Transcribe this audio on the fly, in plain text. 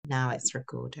Now it's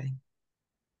recording.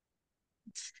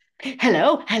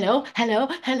 Hello, hello, hello,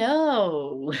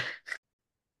 hello.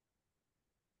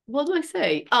 What do I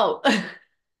say? Oh,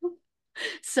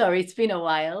 sorry, it's been a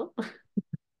while.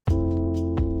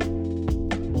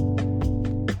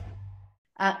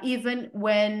 Even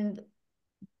when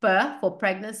birth or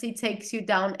pregnancy takes you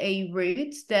down a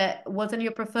route that wasn't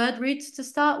your preferred route to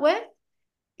start with,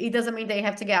 it doesn't mean that you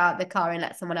have to get out of the car and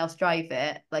let someone else drive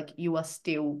it. Like you are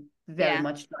still very Yeah.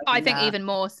 much I driving think that. even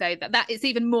more so that is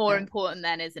even more Yeah. important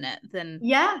then, isn't it? Than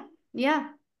Yeah,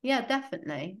 yeah, yeah,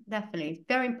 definitely, definitely.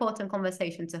 Very important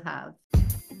conversation to have.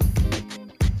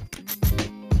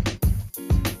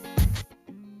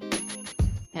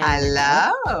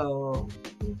 Hello. Hello.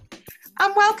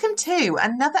 And welcome to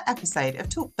another episode of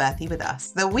Talk Birthie with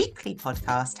Us, the weekly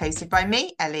podcast hosted by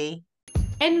me, Ellie.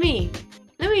 And me,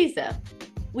 Louisa.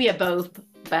 We are both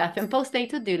birth and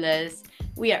postnatal doulas.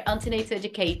 We are antenatal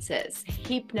educators,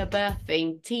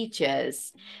 hypnobirthing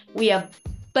teachers. We are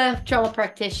birth trauma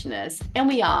practitioners, and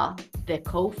we are the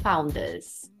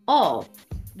co-founders of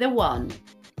the one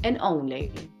and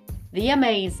only, the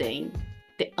amazing,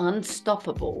 the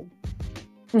unstoppable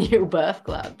New Birth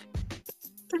Club.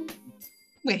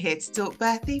 We're here to talk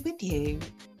birthie with you.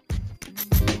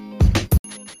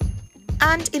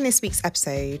 And in this week's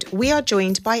episode, we are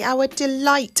joined by our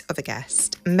delight of a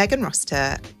guest, Megan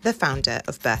Rossiter, the founder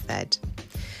of BirthEd.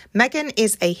 Megan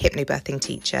is a hypnobirthing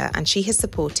teacher and she has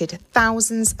supported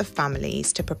thousands of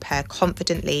families to prepare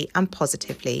confidently and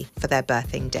positively for their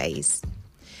birthing days.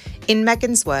 In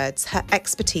Megan's words, her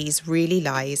expertise really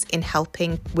lies in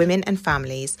helping women and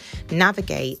families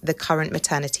navigate the current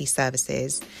maternity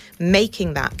services,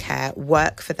 making that care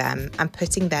work for them and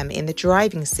putting them in the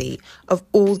driving seat of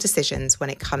all decisions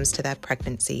when it comes to their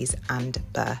pregnancies and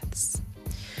births.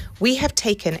 We have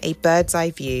taken a bird's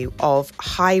eye view of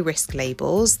high risk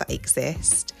labels that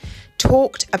exist,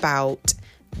 talked about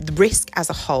the risk as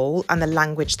a whole and the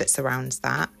language that surrounds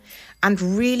that, and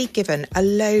really given a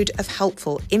load of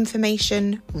helpful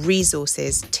information,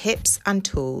 resources, tips and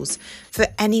tools for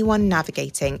anyone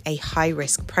navigating a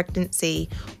high-risk pregnancy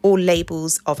or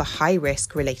labels of a high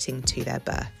risk relating to their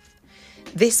birth.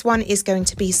 This one is going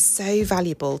to be so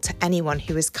valuable to anyone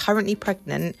who is currently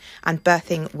pregnant and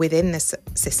birthing within this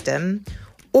system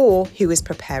or who is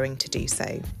preparing to do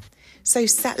so. So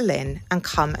settle in and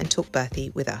come and talk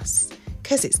birthie with us,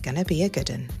 because it's going to be a good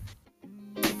one.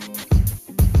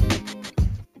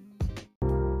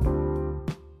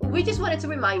 We just wanted to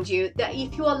remind you that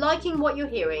if you are liking what you're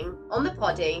hearing on the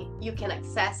poddy, you can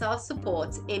access our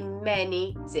support in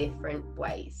many different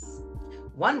ways.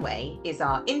 One way is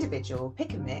our individual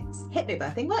pick and mix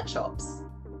hypnobirthing workshops.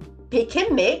 Pick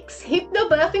and mix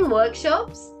hypnobirthing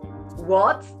workshops?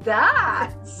 What's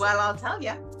that? Well, I'll tell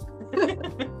you.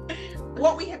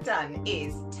 What we have done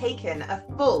is taken a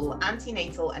full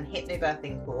antenatal and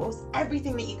hypnobirthing course,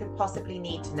 everything that you could possibly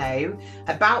need to know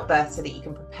about birth so that you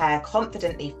can prepare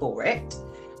confidently for it.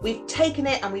 We've taken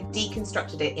it and we've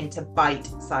deconstructed it into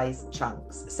bite-sized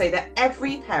chunks so that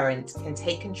every parent can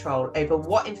take control over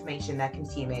what information they're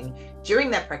consuming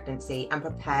during their pregnancy and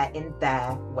prepare in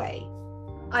their way.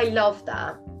 I love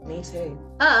that. Me too.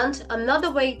 And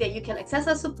another way that you can access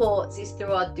our support is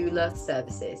through our doula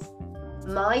services.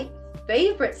 My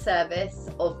favorite service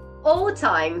of all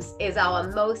times is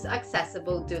our most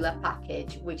accessible doula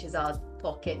package, which is our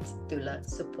pocket doula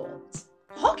support.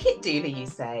 Pocket doula, you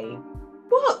say?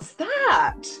 What's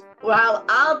that? Well,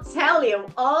 I'll tell you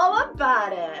all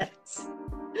about it.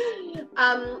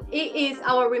 It is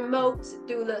our remote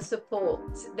doula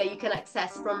support that you can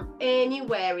access from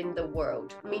anywhere in the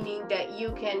world, meaning that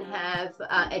you can have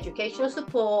educational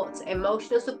support,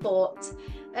 emotional support,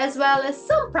 as well as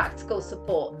some practical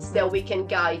support that we can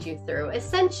guide you through.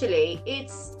 Essentially,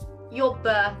 it's your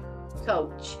birth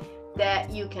coach that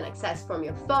you can access from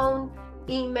your phone,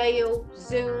 email,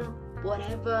 Zoom,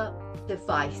 whatever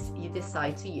device you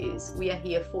decide to use. We are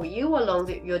here for you along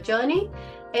your journey,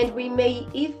 and we may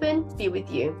even be with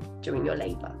you during your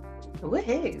labor.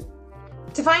 Woohoo!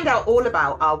 To find out all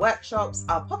about our workshops,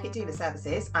 our pocket doula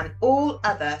services, and all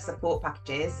other support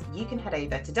packages, you can head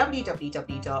over to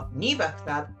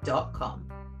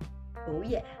www.newbirthclub.com. Oh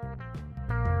yeah.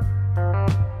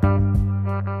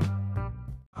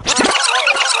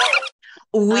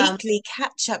 Weekly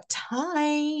catch-up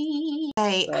time.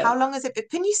 Hey, how long has it been?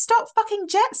 Can you stop fucking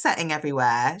jet setting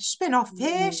everywhere? She's been off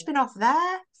here, she's been off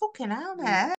there. Fucking hell,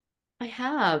 man. I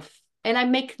have, and I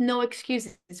make no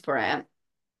excuses for it.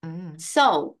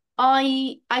 So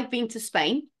I've been to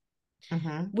Spain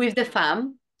with the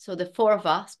fam. So the four of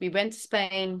us, we went to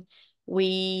Spain.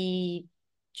 We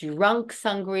drunk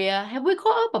sangria. Have we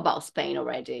caught up about Spain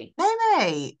already? No,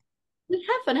 mate. We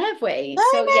haven't, have we? No,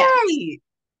 So yeah. mate.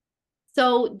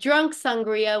 So drunk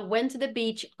sangria, went to the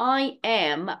beach. I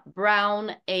am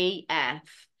brown AF.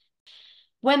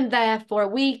 Went there for a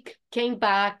week, came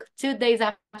back. 2 days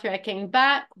after I came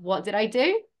back, what did I do?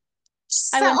 I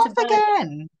Set went to off Berlin.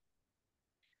 again.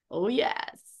 Oh,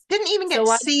 yes. Didn't even get So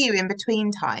to I, see you in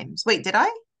between times. Wait, did I?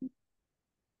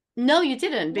 no, you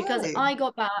didn't, because No. I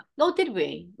got back. Oh, did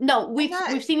we? No, Oh, we've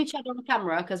no. seen each other on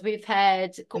camera because we've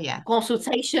had Oh, yeah.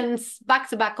 consultations,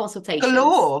 back-to-back consultations.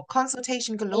 Galore.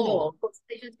 Consultation galore. Galore,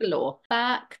 consultations galore.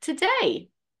 Back today.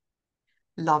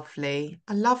 Lovely.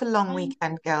 I love a long Um,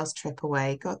 weekend girls trip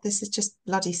away. God, this is just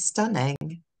bloody stunning.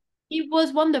 It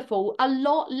was wonderful. A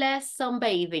lot less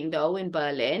sunbathing though in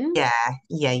Berlin. Yeah,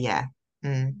 yeah, yeah.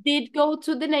 Mm. Did go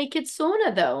to the naked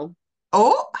sauna though.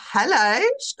 Oh, hello.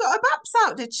 She got her baps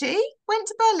out, did she? Went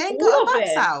to Berlin, got All of her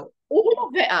baps it. out. All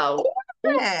of it All out. of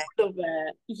All it. of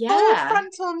it. Full Yeah.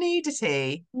 frontal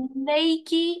nudity.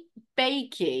 Nakey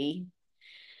bakey.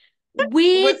 Was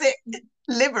We it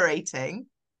liberating?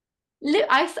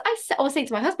 I was saying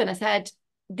to my husband, I said,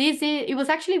 it was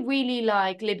actually really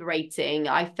like liberating.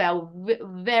 I felt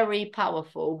very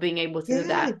powerful being able to do Good.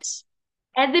 that.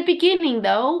 At the beginning,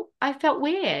 though, I felt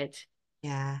weird.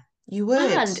 Yeah, you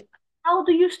would. And how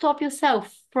do you stop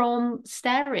yourself from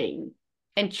staring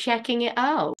and checking it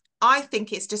out? I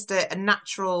think it's just a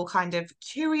natural kind of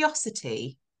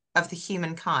curiosity of the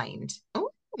humankind.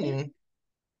 Oh,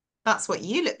 that's what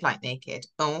you look like naked.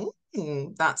 Oh,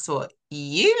 that's what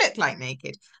you look like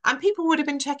naked. And people would have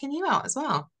been checking you out as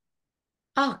well.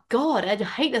 Oh God, I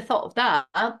hate the thought of that.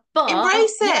 But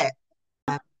Embrace yeah,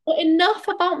 it. but enough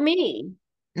about me.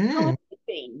 How Mm. have you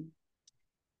been?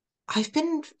 I've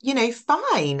been,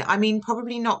 fine. I mean,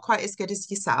 probably not quite as good as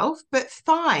yourself, but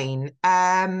fine.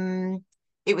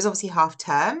 It was obviously half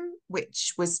term,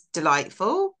 which was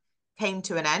delightful. Came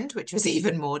to an end, which was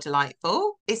even more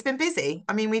delightful. It's been busy.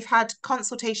 I mean, we've had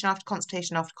consultation after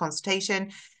consultation after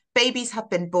consultation. Babies have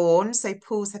been born, so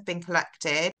pools have been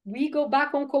collected. We go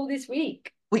back on call this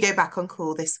week. We go back on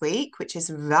call this week, which is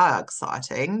very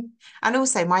exciting. And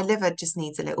also, my liver just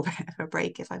needs a little bit of a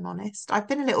break, if I'm honest. I've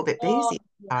been a little bit Oh, boozy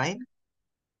yeah. time.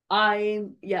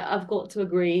 I've got to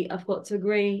agree. I've got to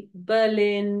agree.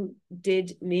 Berlin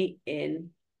did me in.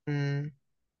 Mm,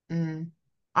 mm.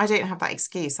 I don't have that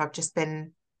excuse. I've just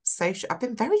been social. I've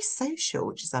been very social,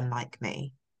 which is unlike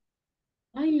me.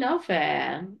 I love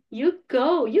it. You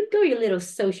go, you little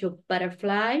social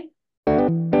butterfly.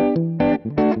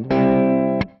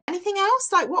 Anything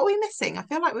else? Like, what are we missing? I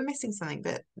feel like we're missing something,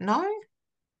 but no? All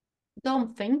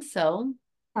Don't think so.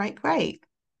 right, great.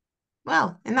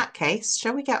 Well, in that case,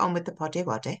 shall we get on with the poddy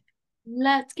waddy?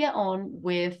 Let's get on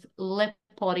with lip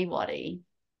potty waddy.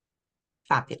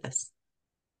 Fabulous.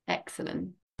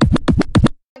 Excellent.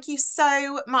 Thank you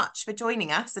so much for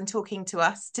joining us and talking to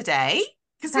us today.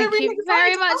 Because we're Thank really you excited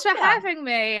very to much for have you. having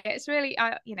me. It's really,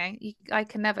 I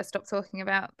can never stop talking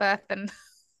about birth and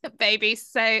babies.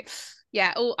 So,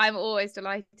 yeah, I'm always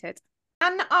delighted.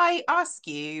 Can I ask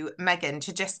you, Megan,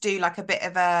 to just do like a bit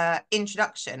of a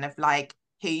introduction of like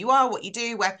who you are, what you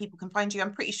do, where people can find you?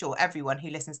 I'm pretty sure everyone who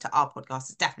listens to our podcast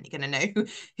is definitely going to know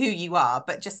who you are,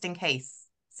 but just in case,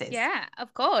 sis. Yeah,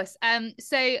 of course.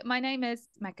 So my name is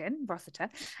Megan Rossiter,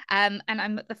 and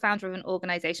I'm the founder of an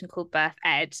organization called Birth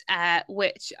Ed,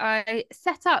 which I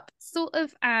set up sort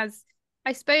of as,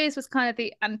 I suppose, was kind of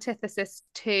the antithesis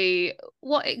to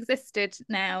what existed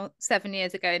now 7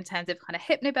 years ago in terms of kind of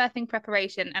hypnobirthing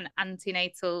preparation and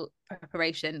antenatal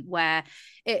preparation, where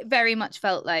it very much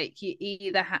felt like you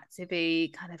either had to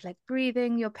be kind of like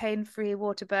breathing your pain-free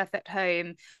water birth at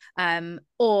home,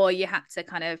 or you had to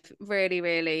kind of really,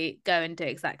 really go and do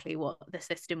exactly what the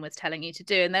system was telling you to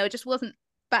do. And there just wasn't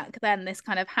back then this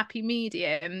kind of happy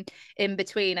medium in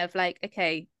between of like,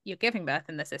 okay, you're giving birth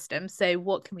in the system, so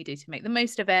what can we do to make the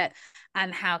most of it,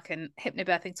 and how can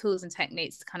hypnobirthing tools and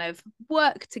techniques kind of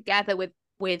work together with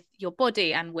your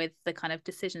body and with the kind of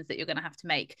decisions that you're going to have to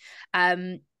make,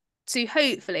 to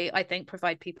hopefully, I think,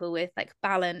 provide people with like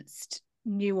balanced,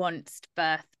 nuanced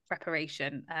birth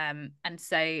preparation. And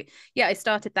so yeah, I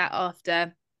started that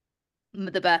after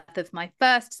the birth of my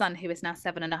first son, who is now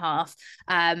 7.5.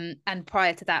 And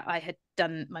prior to that, I had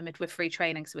done my midwifery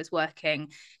training, so I was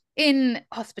working in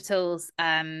hospitals,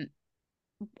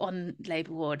 on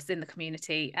labour wards in the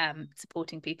community,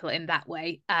 supporting people in that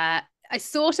way. I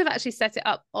sort of actually set it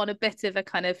up on a bit of a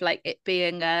kind of like it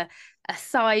being a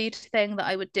side thing that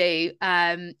I would do.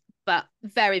 but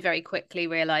very, very quickly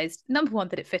realized, number one,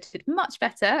 that it fitted much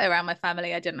better around my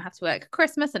family. I didn't have to work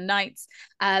Christmas and nights,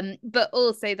 but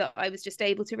also that I was just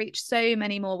able to reach so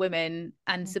many more women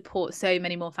and support so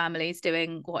many more families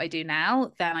doing what I do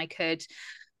now than I could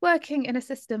working in a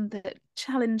system that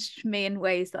challenged me in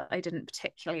ways that I didn't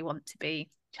particularly want to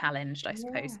be challenged, I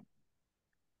suppose.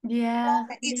 Yeah.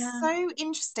 It's so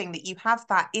interesting that you have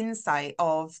that insight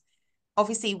of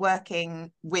obviously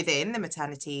working within the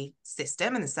maternity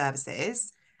system and the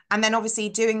services, and then obviously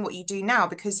doing what you do now,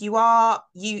 because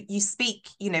you speak,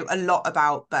 a lot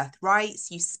about birth rights,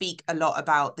 you speak a lot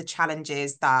about the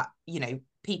challenges that,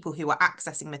 people who are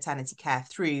accessing maternity care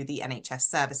through the NHS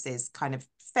services kind of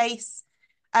face.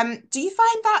 Do you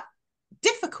find that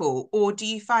difficult, or do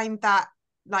you find that,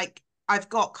 like, I've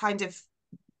got kind of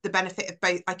the benefit of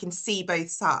both, I can see both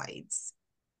sides?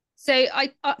 So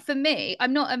for me,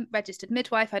 I'm not a registered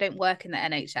midwife. I don't work in the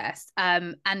NHS.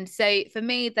 And so for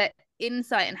me, that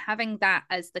insight and having that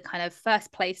as the kind of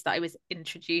first place that I was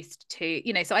introduced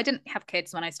to, so I didn't have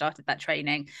kids when I started that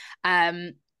training.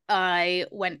 I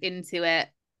went into it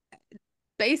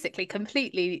basically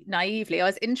completely naively. I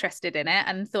was interested in it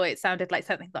and thought it sounded like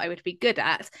something that I would be good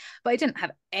at, but I didn't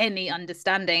have any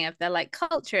understanding of the like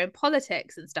culture and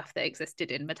politics and stuff that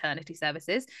existed in maternity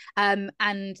services.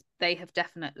 And they have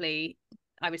definitely,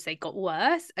 I would say, got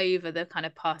worse over the kind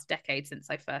of past decade since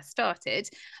I first started.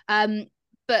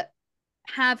 But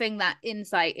having that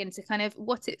insight into kind of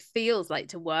what it feels like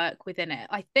to work within it,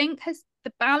 I think has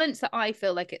the balance that I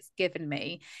feel like it's given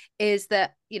me is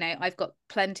that, I've got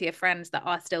plenty of friends that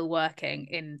are still working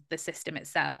in the system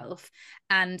itself.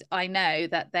 And I know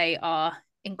that they are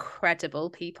incredible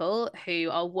people who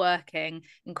are working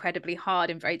incredibly hard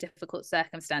in very difficult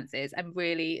circumstances, and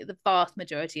really the vast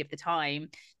majority of the time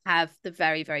have the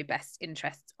very, very best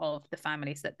interests of the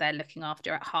families that they're looking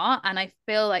after at heart. And I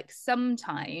feel like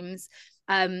sometimes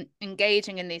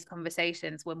engaging in these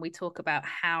conversations when we talk about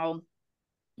how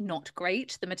not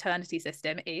great the maternity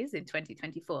system is in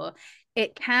 2024,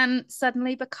 it can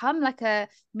suddenly become like a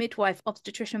midwife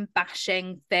obstetrician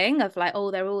bashing thing of like,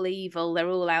 oh, they're all evil, they're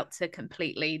all out to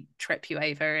completely trip you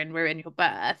over and ruin your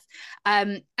birth.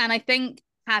 And I think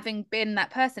having been that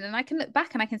person, and I can look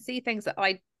back and I can see things that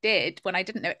I did when I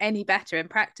didn't know any better in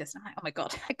practice, and I'm like, oh my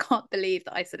god, I can't believe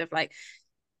that I sort of like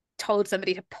told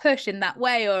somebody to push in that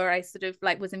way, or I sort of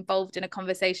like was involved in a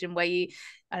conversation where you,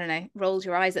 I don't know, rolled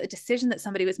your eyes at a decision that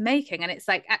somebody was making. And it's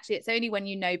like, actually, it's only when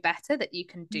you know better that you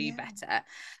can do better.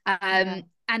 And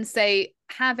so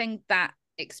having that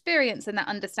experience and that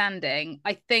understanding,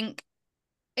 I think,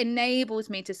 enables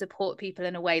me to support people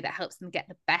in a way that helps them get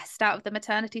the best out of the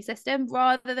maternity system,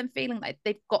 rather than feeling like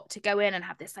they've got to go in and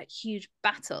have this like huge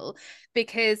battle.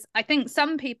 Because I think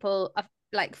some people are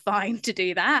like fine to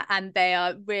do that, and they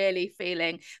are really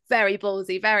feeling very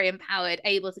ballsy, very empowered,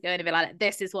 able to go in and be like,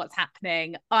 this is what's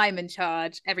happening, I'm in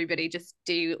charge, everybody just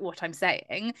do what I'm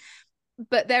saying.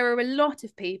 But there are a lot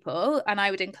of people, and I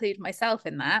would include myself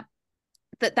in that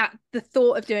the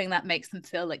thought of doing that makes them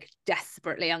feel like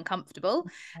desperately uncomfortable.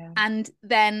 And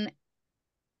then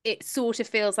it sort of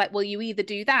feels like, well, you either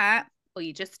do that or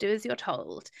you just do as you're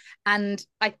told. And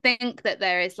I think that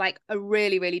there is like a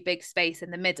really, really big space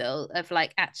in the middle of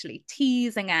like actually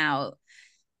teasing out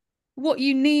what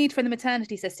you need from the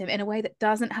maternity system in a way that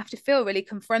doesn't have to feel really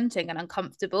confronting and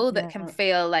uncomfortable, that can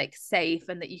feel like safe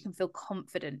and that you can feel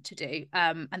confident to do.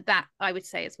 And that, I would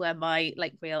say, is where my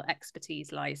like real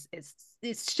expertise lies, is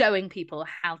showing people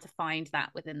how to find that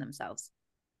within themselves.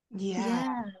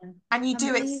 Yeah. And you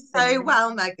do it so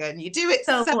well, Megan. You do it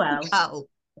so well.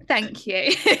 Thank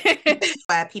you.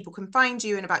 Where people can find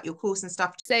you and about your course and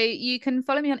stuff. So you can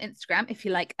follow me on Instagram if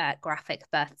you like graphic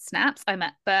birth snaps. I'm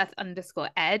at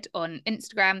birth_ed on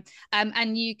Instagram.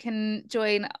 And you can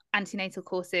join antenatal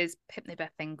courses,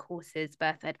 hypnobirthing courses,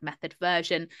 birth ed method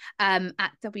version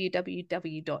at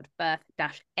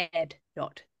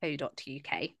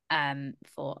www.birth-ed.co.uk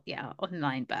for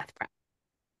online birth prep.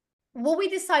 What we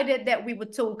decided that we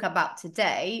would talk about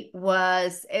today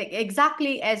was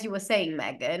exactly as you were saying,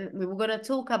 Megan. We were going to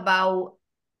talk about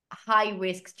high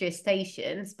risk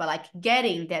gestations, but like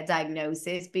getting that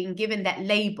diagnosis, being given that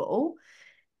label,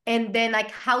 and then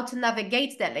like how to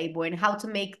navigate that label and how to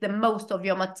make the most of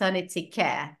your maternity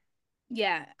care.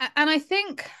 Yeah. And I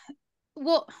think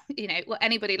what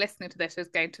anybody listening to this is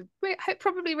going to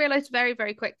probably realize very,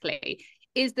 very quickly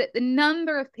is that the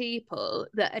number of people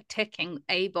that are ticking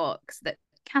a box that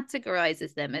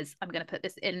categorizes them as, I'm going to put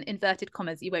this in inverted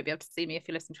commas, you won't be able to see me if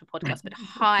you listen to a podcast, but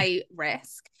high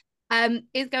risk,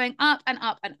 is going up and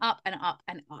up and up and up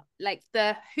and up. Like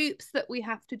the hoops that we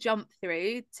have to jump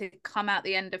through to come out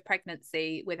the end of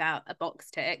pregnancy without a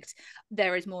box ticked,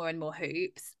 there is more and more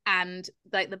hoops, and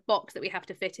like the box that we have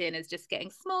to fit in is just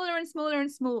getting smaller and smaller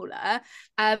and smaller.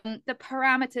 The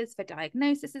parameters for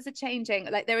diagnosis are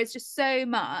changing. Like there is just so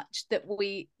much that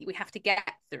we have to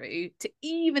get through to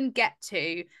even get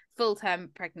to full-term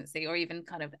pregnancy, or even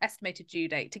kind of estimated due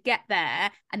date, to get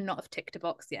there and not have ticked a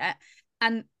box yet.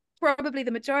 And probably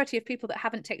the majority of people that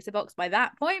haven't ticked a box by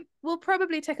that point will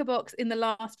probably tick a box in the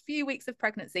last few weeks of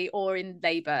pregnancy or in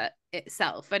labor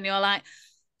itself. And you're like,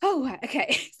 oh,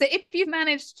 okay. So if you've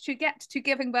managed to get to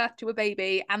giving birth to a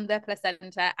baby and the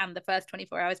placenta and the first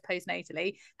 24 hours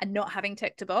postnatally and not having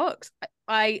ticked a box,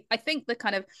 I think the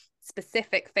kind of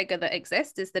specific figure that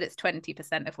exists is that it's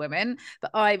 20% of women,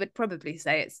 but I would probably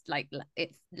say it's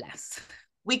less.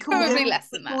 We call probably them less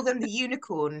than we call that. them the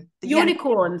unicorn.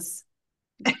 Unicorns.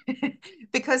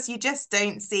 Because you just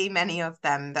don't see many of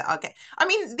them that are I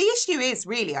mean, the issue is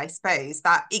really, I suppose,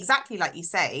 that exactly like you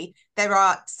say, there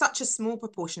are such a small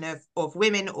proportion of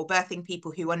women or birthing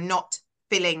people who are not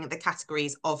filling the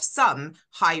categories of some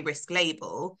high risk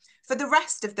label. For the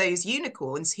rest of those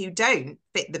unicorns who don't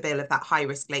fit the bill of that high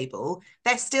risk label,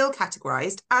 they're still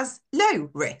categorized as low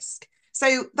risk.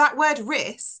 So that word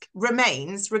risk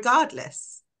remains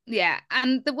regardless. Yeah,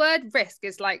 and the word risk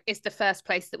is the first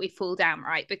place that we fall down,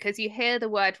 right? Because you hear the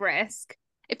word risk.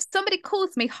 If somebody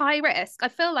calls me high risk, I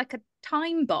feel like a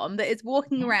time bomb that is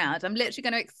walking around. I'm literally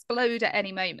going to explode at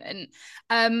any moment.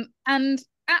 And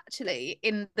actually,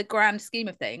 in the grand scheme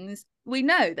of things, we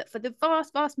know that for the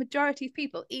vast majority of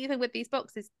people, even with these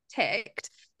boxes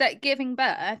ticked, that giving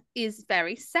birth is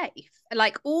very safe.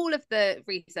 Like all of the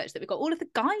research that we've got, all of the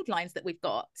guidelines that we've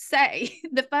got say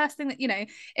the first thing that,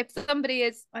 if somebody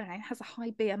is, I don't know, has a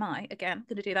high BMI, again, I'm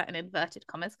going to do that in inverted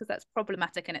commas because that's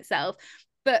problematic in itself.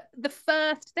 But the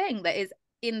first thing that is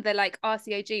in the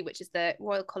RCOG, which is the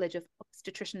Royal College of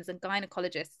Obstetricians and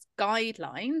Gynecologists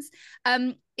guidelines,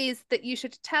 is that you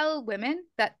should tell women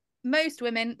that most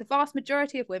women, the vast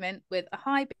majority of women with a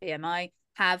high BMI,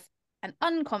 have an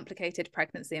uncomplicated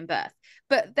pregnancy and birth,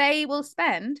 but they will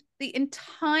spend the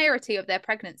entirety of their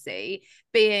pregnancy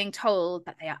being told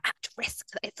that they are at risk.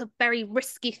 It's a very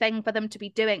risky thing for them to be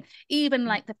doing. Even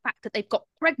like the fact that they've got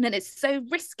pregnant is so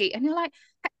risky. And you're like,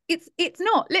 it's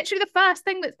not. Literally the first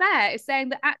thing that's there is saying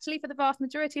that actually for the vast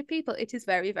majority of people, it is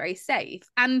very, very safe.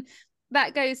 And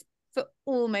that goes for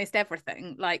almost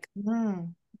everything,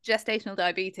 gestational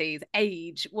diabetes,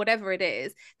 age, whatever it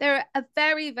is. There are a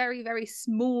very, very, very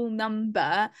small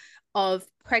number of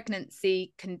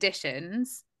pregnancy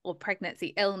conditions or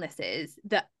pregnancy illnesses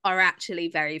that are actually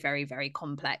very, very, very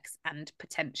complex and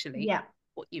potentially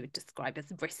what you would describe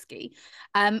as risky.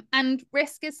 And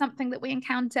risk is something that we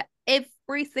encounter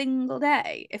every single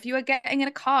day. If you are getting in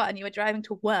a car and you are driving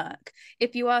to work,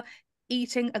 if you are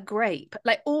eating a grape,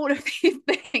 like all of these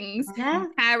things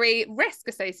carry risk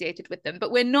associated with them,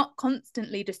 but we're not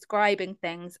constantly describing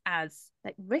things as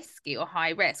like risky or high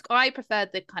risk. I prefer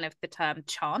the term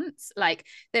chance. Like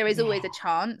there is always a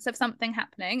chance of something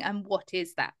happening, and what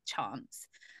is that chance?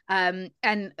 And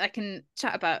I can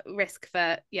chat about risk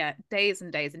for days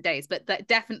and days and days, but that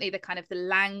definitely the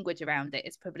language around it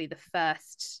is probably the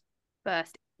first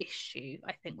issue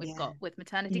I think we've got with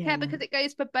maternity care, because it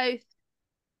goes for both.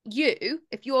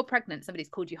 If you're pregnant, somebody's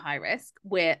called you high risk,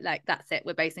 we're like, that's it,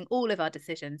 we're basing all of our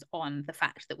decisions on the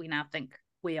fact that we now think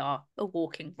we are a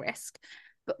walking risk.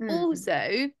 But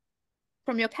also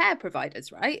from your care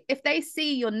providers, right? If they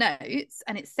see your notes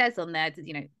and it says on there,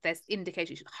 there's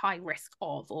indications high risk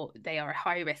of, or they are a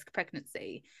high risk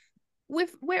pregnancy,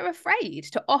 we're afraid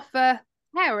to offer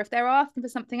care. If they're asking for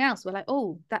something else, we're like,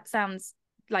 oh, that sounds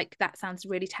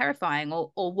really terrifying,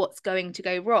 or what's going to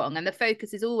go wrong. And the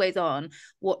focus is always on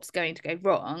what's going to go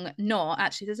wrong, not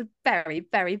actually there's a very,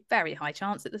 very, very high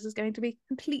chance that this is going to be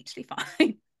completely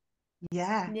fine.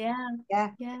 Yeah.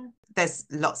 There's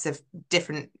lots of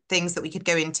different things that we could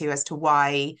go into as to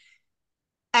why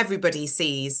everybody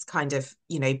sees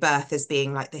birth as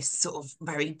being like this sort of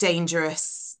very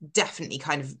dangerous, definitely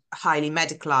kind of highly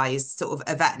medicalized sort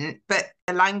of event. But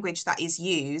the language that is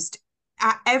used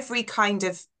at every kind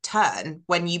of turn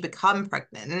when you become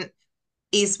pregnant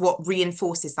is what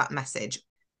reinforces that message.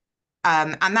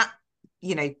 And that,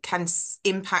 can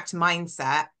impact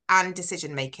mindset and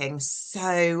decision-making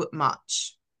so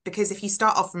much. Because if you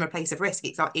start off from a place of risk,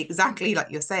 it's exactly like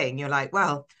you're saying, you're like,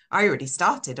 well, I already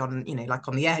started on,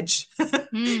 on the edge.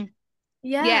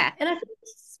 Yeah. And I think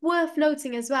it's worth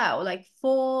noting as well,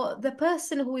 for the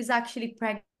person who is actually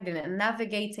pregnant and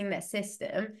navigating that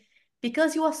system,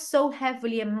 because you are so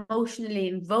heavily emotionally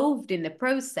involved in the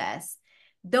process,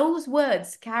 those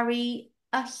words carry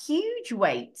a huge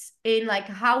weight in like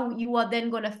how you are then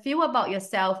going to feel about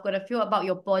yourself, going to feel about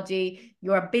your body,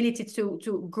 your ability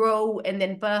to grow and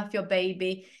then birth your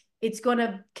baby. It's going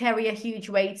to carry a huge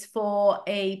weight for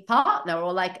a partner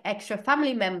or like extra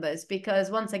family members, because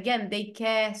once again, they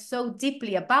care so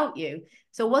deeply about you.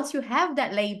 So once you have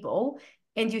that label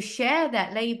and you share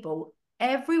that label,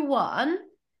 everyone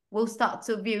will start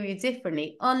to view you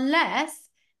differently, unless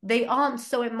they aren't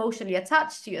so emotionally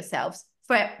attached to yourselves.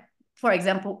 For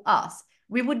example, us,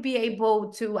 we would be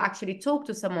able to actually talk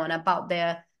to someone about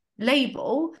their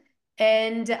label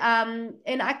and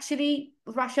actually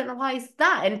rationalize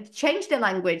that and change the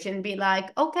language and be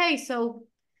like, okay, so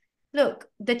look,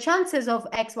 the chances of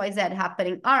XYZ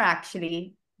happening are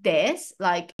actually this.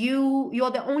 Like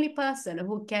you're the only person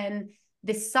who can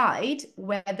decide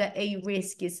whether a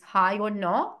risk is high or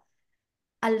not.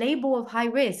 A label of high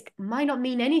risk might not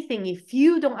mean anything if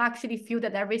you don't actually feel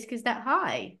that that risk is that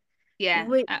high. Yeah,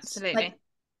 Which, like, absolutely.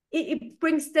 it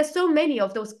brings, there's so many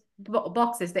of those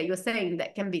boxes that you're saying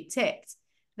that can be ticked,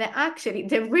 that actually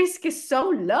the risk is so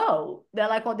low. They're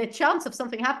like, or the chance of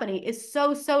something happening is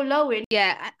so low.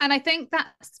 Yeah, and I think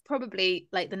that's probably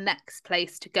like the next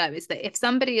place to go, is that if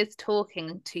somebody is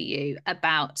talking to you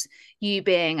about you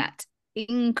being at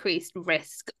increased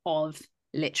risk of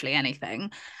literally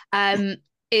anything,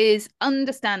 is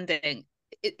understanding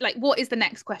it, like, what is the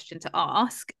next question to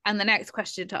ask? And the next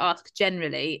question to ask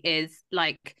generally is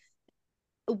like,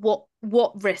 what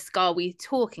risk are we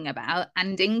talking about,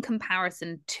 and in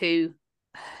comparison to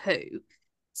who?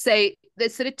 So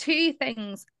there's sort of two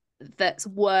things that's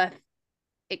worth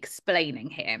explaining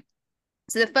here.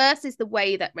 So the first is the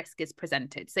way that risk is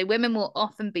presented. So women will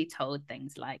often be told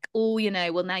things like, oh, you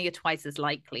know, well, now you're twice as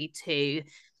likely to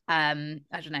I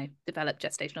don't know, develop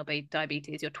gestational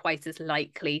diabetes. You're twice as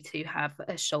likely to have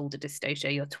a shoulder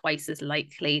dystocia. You're twice as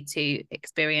likely to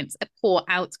experience a poor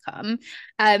outcome,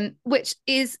 which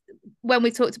is, when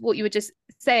we talked what you were just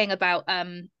saying about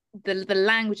the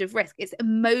language of risk, it's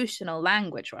emotional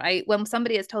language, right? When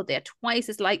somebody is told they are twice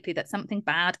as likely that something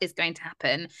bad is going to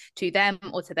happen to them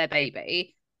or to their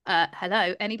baby,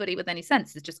 hello, anybody with any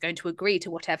sense is just going to agree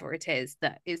to whatever it is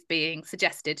that is being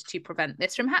suggested to prevent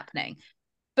this from happening.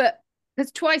 But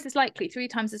it's twice as likely, 3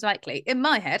 times as likely. In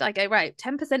my head, I go, right,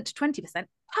 10% to 20%.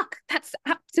 Fuck, that's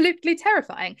absolutely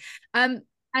terrifying. And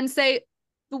so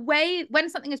the way, when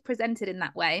something is presented in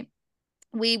that way,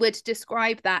 we would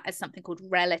describe that as something called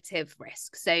relative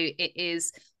risk. So it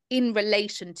is in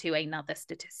relation to another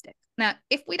statistic. Now,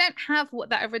 if we don't have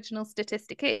what that original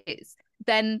statistic is,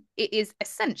 then it is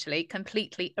essentially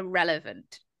completely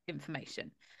irrelevant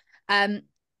information.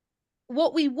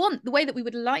 What we want, the way that we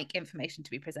would like information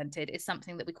to be presented, is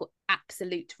something that we call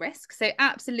absolute risk. So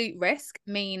absolute risk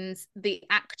means the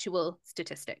actual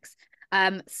statistics.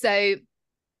 So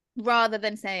rather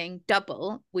than saying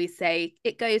double, we say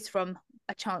it goes from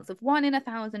a chance of 1 in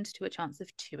 1,000 to a chance of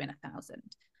 2 in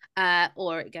 1,000,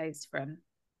 or it goes from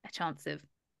a chance of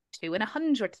 2 in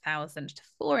 100,000 to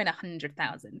 4 in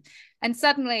 100,000. And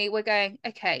suddenly we're going,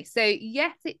 okay, so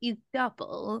yes, it is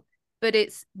double, but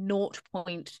it's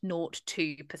 0.02%.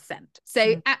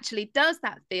 So actually, does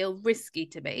that feel risky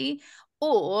to me?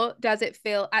 Or does it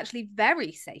feel actually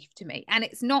very safe to me? And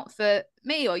it's not for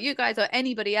me or you guys or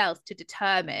anybody else to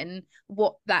determine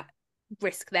what that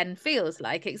risk then feels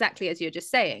like, exactly as you're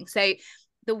just saying. So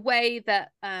the way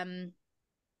that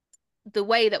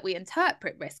we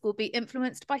interpret risk will be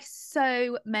influenced by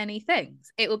so many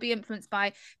things. It will be influenced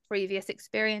by previous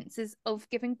experiences of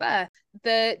giving birth,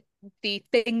 the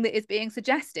thing that is being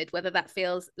suggested, whether that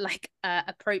feels like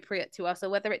appropriate to us or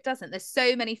whether it doesn't. There's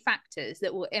so many factors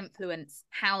that will influence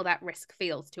how that risk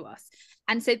feels to us.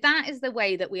 And so that is the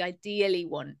way that we ideally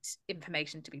want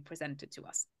information to be presented to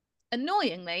us.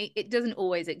 Annoyingly, it doesn't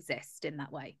always exist in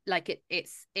that way. Like it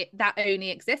that only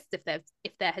exists if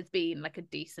there has been like a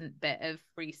decent bit of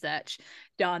research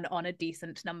done on a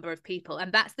decent number of people.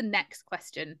 And that's the next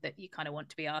question that you kind of want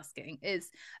to be asking is,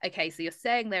 okay, so you're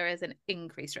saying there is an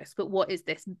increased risk, but what is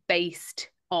this based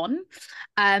on?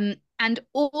 And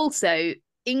also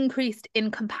increased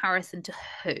in comparison to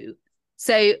who?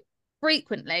 So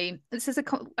frequently, this is a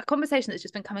conversation that's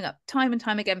just been coming up time and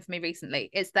time again for me recently,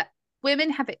 is that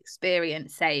women have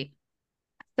experienced, say,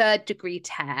 third-degree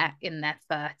tear in their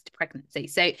first pregnancy.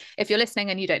 So if you're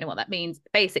listening and you don't know what that means,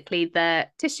 basically the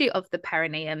tissue of the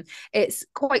perineum, it's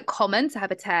quite common to have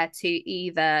a tear to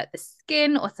either the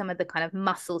skin or some of the kind of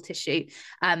muscle tissue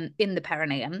in the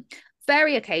perineum.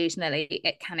 Very occasionally,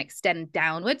 it can extend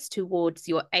downwards towards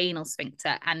your anal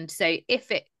sphincter. And so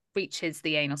if it reaches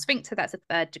the anal sphincter, that's a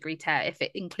 3rd degree tear. If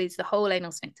it includes the whole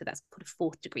anal sphincter, that's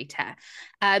called a 4th degree tear.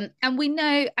 And we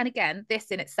know, and again, this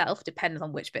in itself depends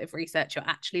on which bit of research you're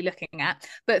actually looking at,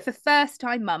 but for first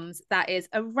time mums, that is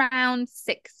around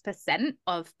 6%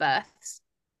 of births,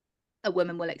 a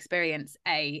woman will experience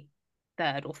a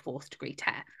 3rd or 4th degree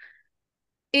tear.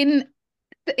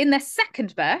 In their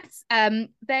second births,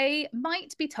 they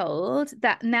might be told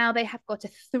that now they have got a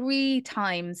 3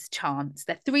 times chance.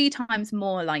 They're 3 times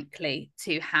more likely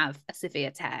to have a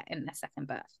severe tear in their second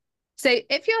birth. So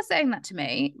if you're saying that to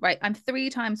me, right, I'm 3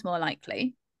 times more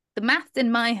likely, the maths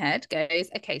in my head goes,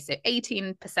 okay, so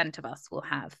 18% of us will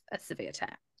have a severe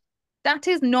tear. That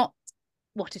is not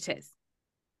what it is.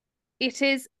 It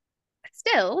is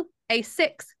still a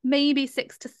 6, maybe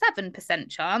 6 to 7%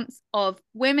 chance of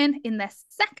women in their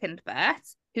second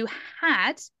birth who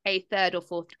had a 3rd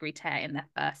or 4th degree tear in their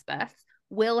first birth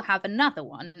will have another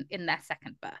one in their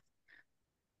second birth.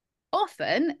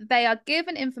 Often they are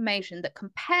given information that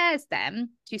compares them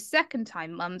to second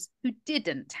time mums who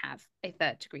didn't have a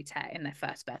 3rd degree tear in their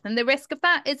first birth. And the risk of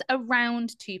that is around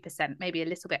 2%, maybe a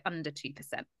little bit under 2%.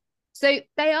 So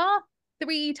they are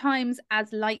 3 times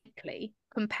as likely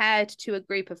compared to a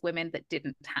group of women that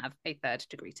didn't have a 3rd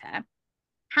degree tear.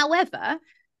 However,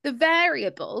 the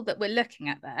variable that we're looking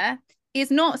at there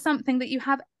is not something that you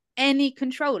have any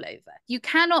control over. You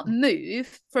cannot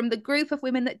move from the group of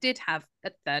women that did have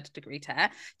a 3rd degree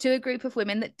tear to a group of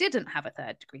women that didn't have a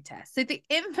 3rd degree tear. So the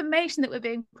information that we're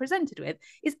being presented with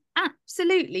is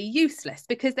absolutely useless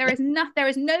because there is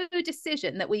no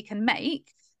decision that we can make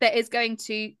that is going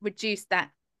to reduce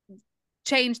that,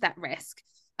 change that risk.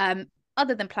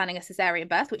 Other than planning a cesarean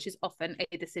birth, which is often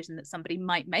a decision that somebody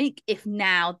might make if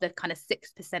now the kind of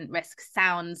 6% risk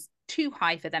sounds too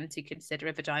high for them to consider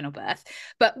a vaginal birth.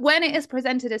 But when it is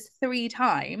presented as 3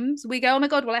 times, we go, oh my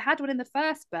God, well, I had one in the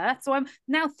first birth, so I'm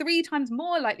now 3 times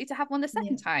more likely to have one the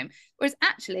second time. Whereas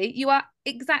actually, you are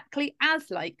exactly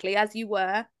as likely as you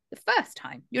were the first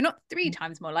time. You're not 3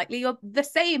 times more likely, you're the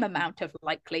same amount of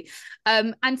likely.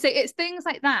 And so it's things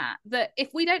like that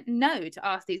if we don't know to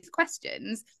ask these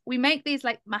questions, we make these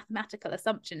like mathematical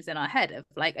assumptions in our head of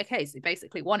like, okay, so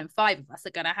basically 1 in 5 of us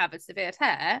are going to have a severe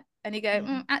tear, and you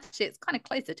go, actually it's kind of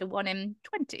closer to 1 in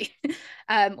 20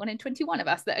 1 in 21 of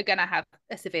us that are going to have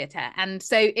a severe tear. And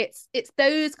so it's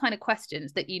those kind of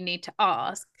questions that you need to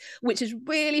ask, which is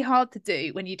really hard to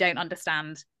do when you don't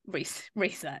understand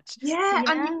research.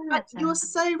 And you're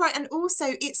so right. And also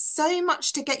it's so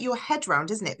much to get your head around,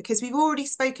 isn't it? Because we've already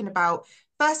spoken about,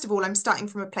 first of all, I'm starting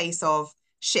from a place of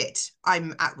shit,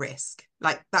 I'm at risk,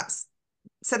 like that's,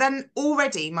 so then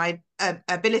already my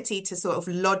ability to sort of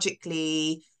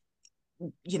logically,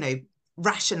 you know,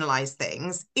 rationalize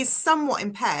things is somewhat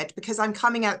impaired because I'm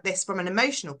coming at this from an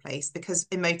emotional place because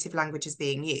emotive language is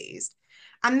being used.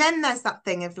 And then there's that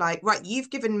thing of like, right,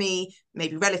 you've given me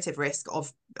maybe relative risk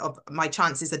of my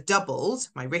chances are doubled,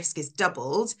 my risk is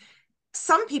doubled.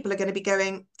 Some people are going to be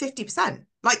going 50%.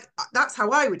 Like that's how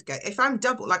I would go. If I'm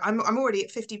double, like I'm already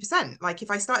at 50%. Like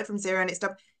if I started from 0 and it's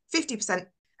double 50%.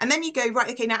 And then you go,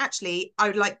 right, okay, now actually I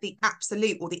would like the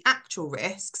absolute or the actual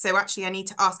risk. So actually I need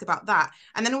to ask about that.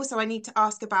 And then also I need to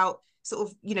ask about sort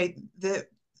of, you know,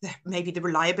 maybe the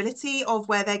reliability of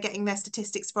where they're getting their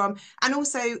statistics from, and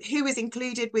also who is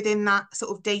included within that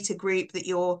sort of data group that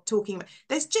you're talking about.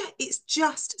 It's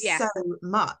just so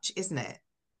much, isn't it?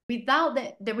 Without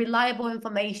the reliable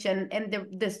information and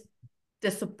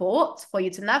the support for you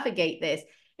to navigate this,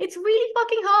 it's really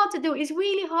fucking hard to do. It's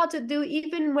really hard to do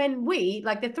even when we,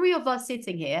 like the 3 of us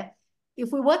sitting here,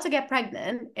 if we were to get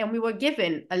pregnant and we were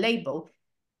given a label,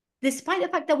 despite the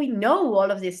fact that we know all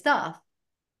of this stuff,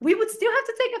 we would still have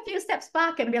to take a few steps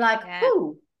back and be like,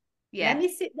 let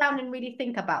me sit down and really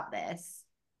think about this.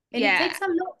 And it takes a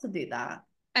lot to do that.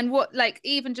 And what, like,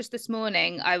 even just this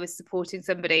morning, I was supporting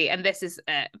somebody, and this is,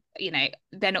 you know,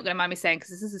 they're not going to mind me saying, because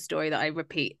this is a story that I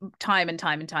repeat time and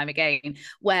time and time again,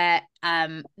 where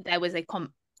there was a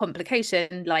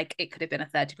complication, like it could have been a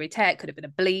 3rd degree tear, it could have been a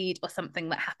bleed or something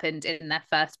that happened in their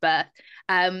first birth.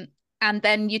 And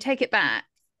then you take it back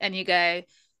and you go,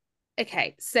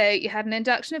 okay, so you had an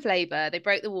induction of labour, they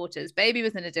broke the waters, baby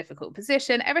was in a difficult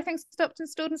position, everything stopped and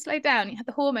stalled and slowed down, you had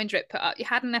the hormone drip put up, you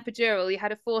had an epidural, you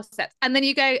had a forceps, and then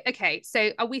you go, okay,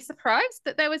 so are we surprised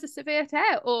that there was a severe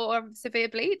tear or a severe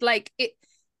bleed? Like,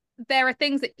 there are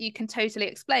things that you can totally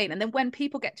explain. And then when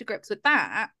people get to grips with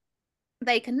that,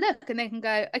 they can look and they can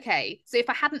go, okay, so if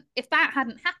that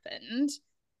hadn't happened,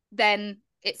 then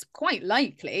it's quite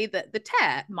likely that the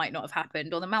tear might not have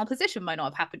happened, or the malposition might not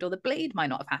have happened, or the bleed might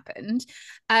not have happened.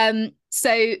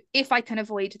 So if I can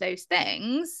avoid those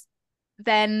things,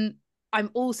 then I'm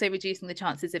also reducing the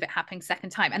chances of it happening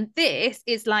second time. And this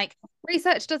is like,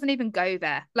 research doesn't even go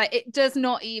there. Like, it does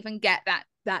not even get that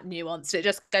nuanced. It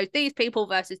just goes these people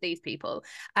versus these people.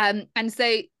 And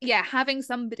so, yeah, having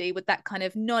somebody with that kind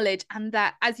of knowledge, and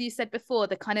that, as you said before,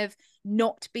 the kind of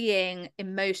not being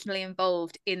emotionally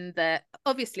involved in the,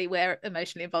 obviously we're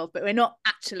emotionally involved, but we're not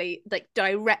actually like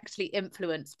directly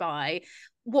influenced by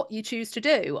what you choose to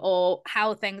do or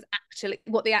how things actually,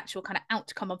 what the actual kind of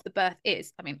outcome of the birth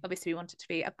is. I mean, obviously we want it to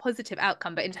be a positive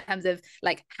outcome, but in terms of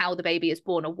like how the baby is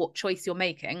born or what choice you're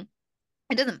making,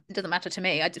 it doesn't matter to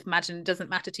me. I just imagine it doesn't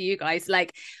matter to you guys.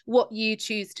 Like, what you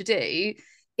choose to do,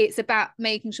 it's about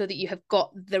making sure that you have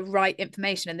got the right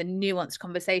information and the nuanced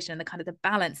conversation and the kind of the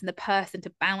balance, and the person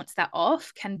to bounce that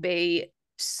off can be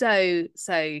so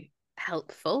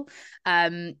helpful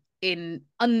in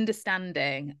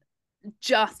understanding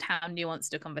just how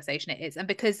nuanced a conversation it is. And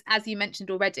because, as you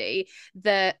mentioned already,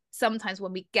 that sometimes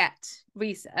when we get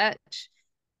research,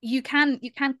 you can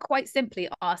quite simply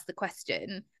ask the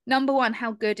question, number one,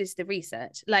 how good is the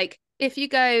research? Like, if you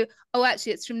go, oh,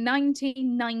 actually it's from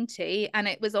 1990 and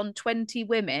it was on 20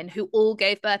 women who all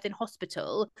gave birth in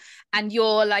hospital, and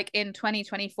you're like in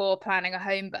 2024 planning a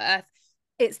home birth,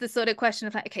 it's the sort of question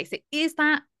of like, okay, so is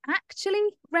that actually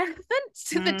relevant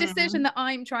to the decision that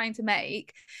I'm trying to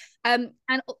make? And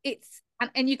it's,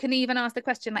 and you can even ask the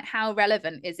question, like, how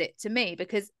relevant is it to me?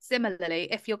 Because similarly,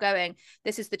 if you're going,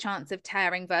 this is the chance of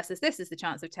tearing versus this is the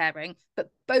chance of tearing, but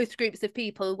both groups of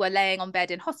people were laying on bed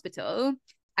in hospital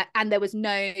and there was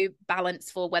no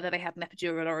balance for whether they had an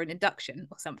epidural or an induction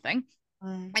or something,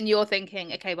 and you're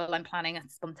thinking, okay, well, I'm planning a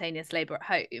spontaneous labor at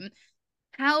home,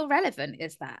 how relevant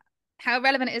is that? How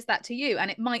relevant is that to you? And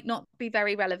it might not be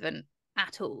very relevant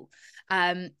at all.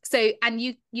 So, and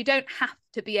you don't have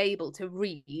to be able to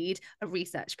read a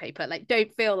research paper. Like,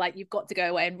 don't feel like you've got to go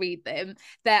away and read them.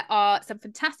 There are some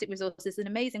fantastic resources, an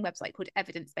amazing website called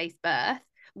Evidence-Based Birth,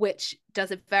 which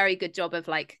does a very good job of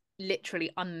like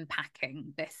literally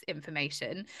unpacking this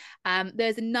information.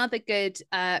 There's another good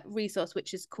resource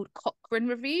which is called Cochrane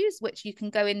Reviews, which you can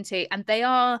go into, and they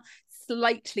are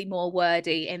slightly more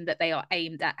wordy in that they are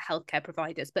aimed at healthcare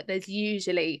providers, but there's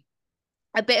usually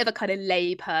a bit of a kind of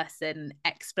layperson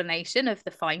explanation of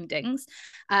the findings,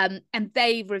 and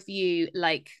they review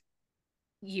like,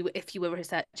 if you were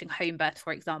researching home birth,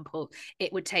 for example,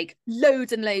 it would take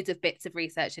loads and loads of bits of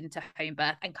research into home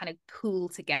birth and kind of pull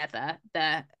together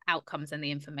the outcomes and the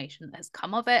information that has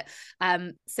come of it.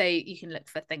 So you can look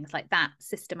for things like that.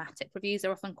 Systematic reviews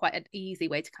are often quite an easy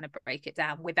way to kind of break it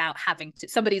down without having to,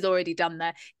 somebody's already done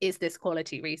the, is this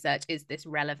quality research, is this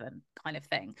relevant kind of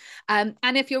thing. And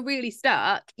if you're really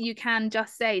stuck, you can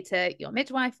just say to your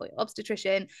midwife or your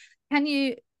obstetrician, can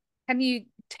you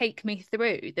take me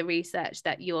through the research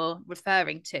that you're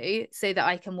referring to so that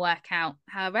I can work out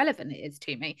how relevant it is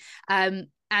to me?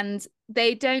 And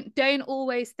they don't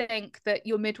always think that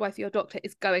your midwife or your doctor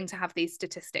is going to have these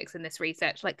statistics in this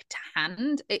research like to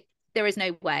hand. There is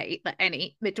no way that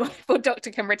any midwife or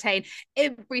doctor can retain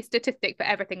every statistic for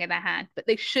everything in their hand, but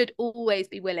they should always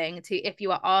be willing to, if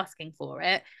you are asking for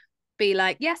it, be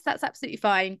like, yes, that's absolutely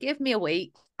fine. Give me a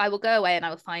week. I will go away and I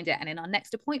will find it. And in our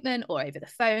next appointment or over the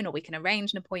phone, or we can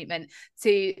arrange an appointment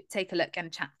to take a look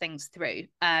and chat things through.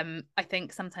 I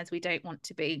think sometimes we don't want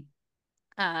to be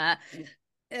a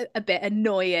bit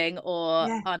annoying or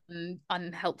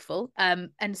unhelpful.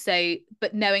 And so,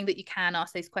 but knowing that you can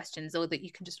ask those questions, or that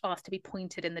you can just ask to be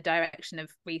pointed in the direction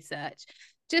of research,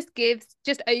 just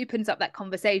opens up that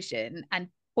conversation and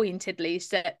pointedly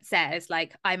says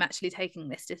like, I'm actually taking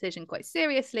this decision quite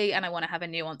seriously and I want to have a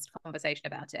nuanced conversation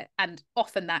about it. And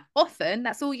often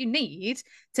that's all you need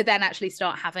to then actually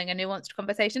start having a nuanced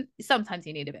conversation. Sometimes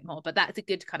you need a bit more, but that's a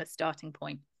good kind of starting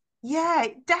point. Yeah,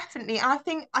 definitely. And I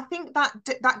think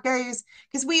that goes,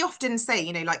 because we often say,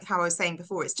 you know, like how I was saying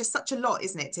before, it's just such a lot,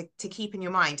 isn't it, to keep in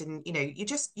your mind. And you know, you're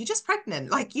just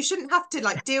pregnant. Like, you shouldn't have to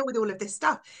like deal with all of this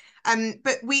stuff.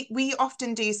 But we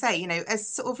often do say, you know,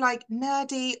 as sort of like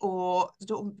nerdy or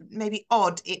maybe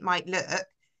odd it might look,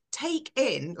 take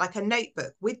in like a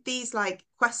notebook with these like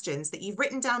questions that you've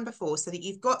written down before, so that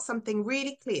you've got something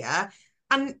really clear.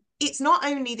 And it's not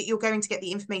only that you're going to get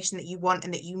the information that you want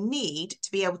and that you need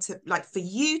to be able to, like, for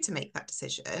you to make that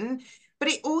decision, but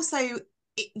it also,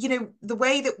 you know, the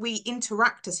way that we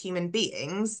interact as human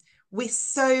beings, we're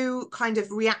so kind of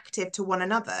reactive to one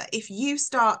another. If you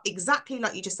start, exactly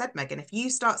like you just said, Megan, if you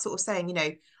start sort of saying, you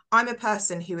know, I'm a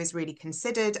person who is really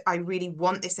considered, I really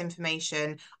want this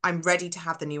information, I'm ready to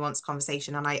have the nuanced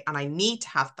conversation, and I need to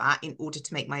have that in order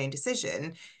to make my own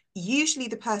decision, usually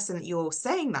the person that you're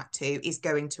saying that to is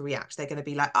going to react. They're going to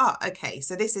be like, okay,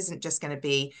 so this isn't just going to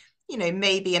be, you know,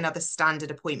 maybe another standard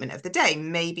appointment of the day.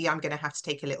 Maybe I'm going to have to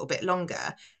take a little bit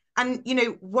longer. And, you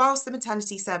know, whilst the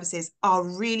maternity services are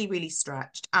really, really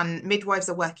stretched and midwives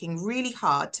are working really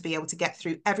hard to be able to get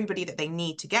through everybody that they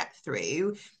need to get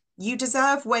through, you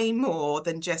deserve way more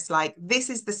than just like, this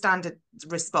is the standard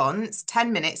response.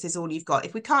 10 minutes is all you've got.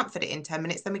 If we can't fit it in 10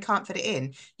 minutes, then we can't fit it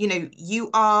in. You know, you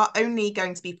are only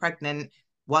going to be pregnant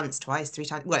once, twice, 3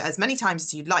 times, well, as many times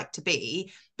as you'd like to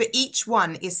be, but each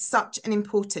one is such an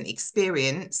important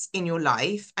experience in your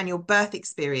life, and your birth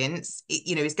experience,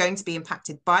 you know, is going to be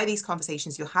impacted by these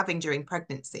conversations you're having during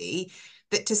pregnancy,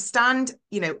 that to stand,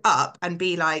 you know, up and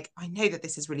be like, I know that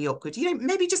this is really awkward, you know,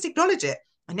 maybe just acknowledge it.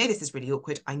 I know this is really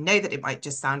awkward. I know that it might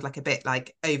just sound like a bit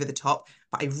like over the top,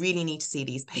 but I really need to see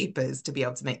these papers to be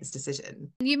able to make this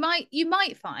decision. You might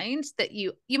find that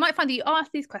you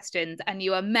ask these questions and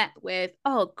you are met with,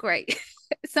 oh, great,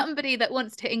 somebody that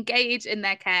wants to engage in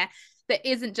their care, that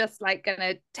isn't just like going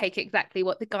to take exactly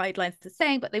what the guidelines are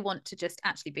saying, but they want to just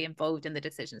actually be involved in the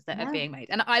decisions that are being made.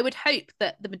 And I would hope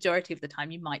that the majority of the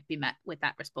time you might be met with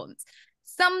that response.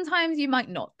 Sometimes you might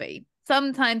not be.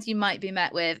 Sometimes you might be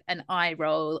met with an eye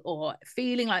roll or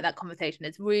feeling like that conversation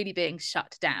is really being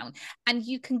shut down. And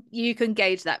you can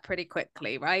gauge that pretty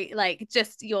quickly, right? Like,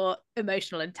 just your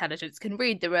emotional intelligence can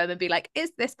read the room and be like,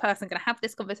 is this person going to have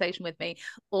this conversation with me,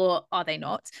 or are they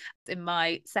not? In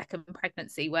my second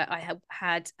pregnancy, where I have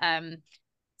had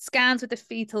scans with the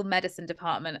fetal medicine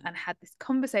department and had this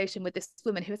conversation with this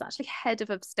woman who was actually head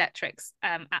of obstetrics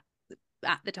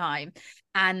at the time.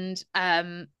 And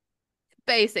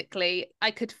basically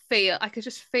I could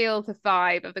just feel the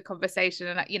vibe of the conversation.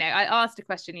 And, you know, I asked a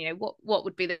question, you know, what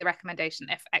would be the recommendation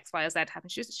if X, Y, or Z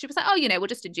happened? She was like, oh, you know, we'll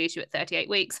just induce you at 38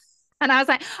 weeks. And I was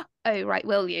like, oh, right,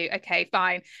 will you? Okay,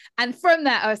 fine. And from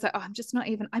there, I was like, oh,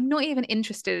 I'm not even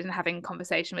interested in having a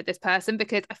conversation with this person,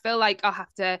 because I feel like I'll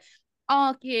have to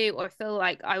argue, or feel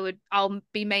like I'll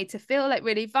be made to feel like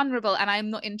really vulnerable, and I'm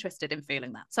not interested in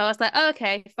feeling that. So I was like, oh,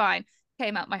 okay, fine.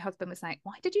 Came out, my husband was like,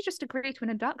 why did you just agree to an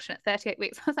induction at 38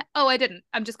 weeks? I was like, oh, I didn't.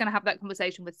 I'm just going to have that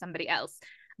conversation with somebody else.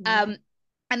 And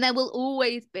there will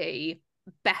always be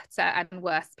better and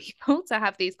worse people to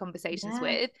have these conversations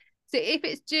with. So if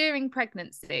it's during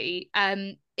pregnancy,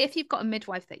 if you've got a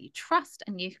midwife that you trust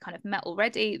and you've kind of met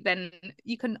already, then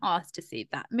you can ask to see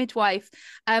that midwife.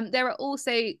 There are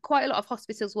also quite a lot of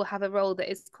hospitals will have a role that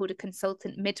is called a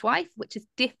consultant midwife, which is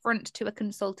different to a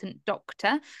consultant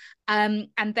doctor. And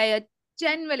they are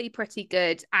generally pretty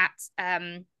good at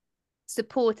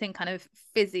supporting kind of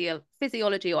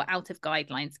physiology or out of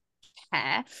guidelines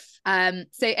care.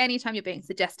 So anytime you're being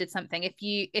suggested something,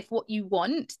 if what you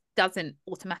want doesn't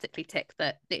automatically tick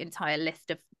the entire list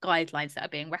of guidelines that are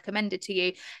being recommended to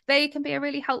you, they can be a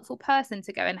really helpful person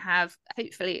to go and have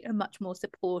hopefully a much more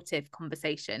supportive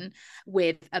conversation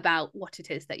with about what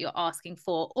it is that you're asking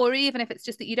for. Or even if it's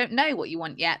just that you don't know what you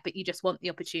want yet, but you just want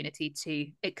the opportunity to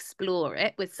explore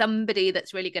it with somebody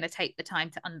that's really going to take the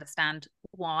time to understand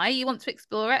why you want to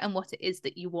explore it and what it is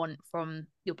that you want from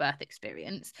your birth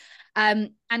experience.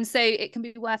 And so it can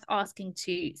be worth asking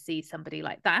to see somebody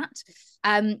like that.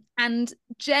 And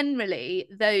generally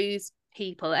those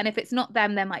people, and if it's not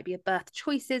them, there might be a birth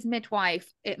choices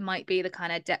midwife, it might be the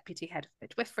kind of deputy head of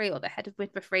midwifery or the head of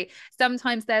midwifery.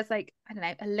 Sometimes there's like, I don't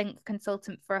know, a link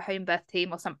consultant for a home birth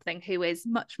team or something who is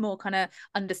much more kind of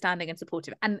understanding and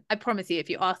supportive. And I promise you, if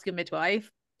you ask your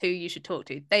midwife who you should talk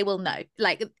to, they will know.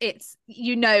 Like, it's,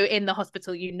 you know, in the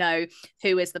hospital, you know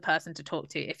who is the person to talk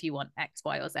to if you want X,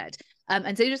 Y, or Z.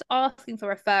 And so you're just asking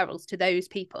for referrals to those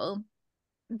people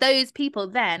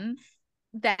then,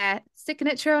 their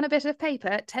signature on a bit of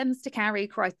paper tends to carry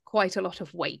quite a lot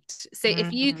of weight. So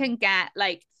if you can get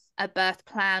like a birth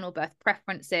plan or birth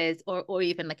preferences, or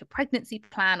even like a pregnancy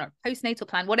plan or a postnatal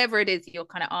plan, whatever it is you're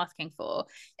kind of asking for,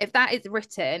 if that is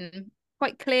written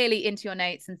quite clearly into your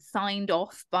notes and signed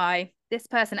off by this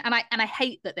person, and I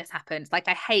hate that this happens. Like,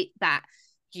 I hate that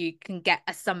you can get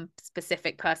some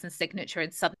specific person's signature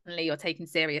and suddenly you're taken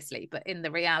seriously, but in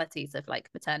the realities of like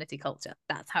maternity culture,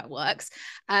 that's how it works.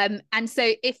 And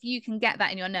so if you can get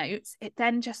that in your notes, it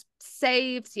then just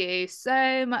saves you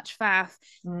so much faff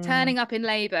turning up in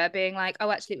labor being like, oh,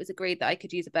 actually it was agreed that I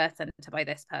could use a birth center by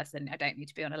this person, I don't need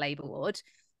to be on a labor ward,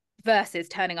 versus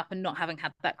turning up and not having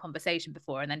had that conversation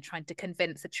before and then trying to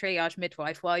convince a triage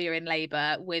midwife while you're in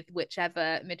labor with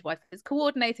whichever midwife is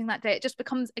coordinating that day. It just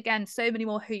becomes, again, so many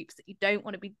more hoops that you don't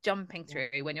want to be jumping through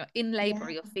when you're in labor or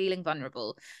you're feeling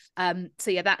vulnerable. So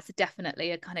yeah, that's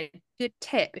definitely a kind of good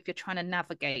tip if you're trying to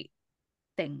navigate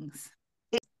things.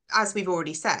 As we've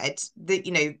already said, that,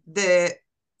 you know, the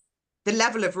the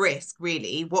level of risk,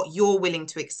 really, what you're willing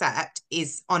to accept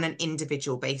is on an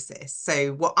individual basis.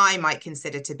 So what I might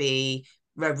consider to be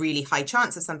a really high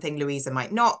chance of something, Louisa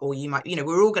might not, or you might,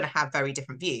 we're all going to have very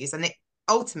different views. And it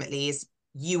ultimately is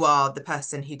you are the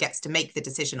person who gets to make the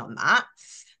decision on that.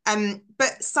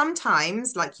 But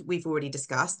sometimes, like we've already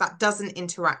discussed, that doesn't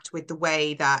interact with the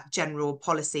way that general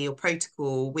policy or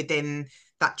protocol within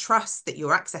that trust that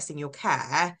you're accessing your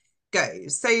care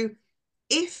goes. So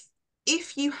if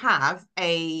you have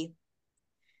a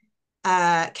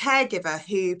caregiver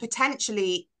who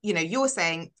potentially, you're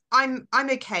saying, I'm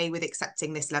okay with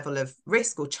accepting this level of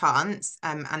risk or chance,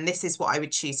 and this is what I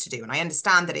would choose to do. And I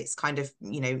understand that it's kind of,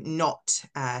 not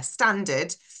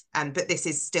standard, but this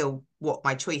is still what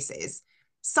my choice is.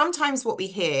 Sometimes what we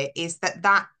hear is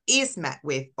that is met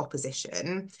with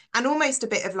opposition and almost a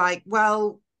bit of like,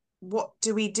 well, what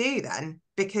do we do then?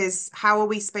 Because how are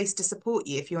we supposed to support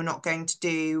you if you're not going to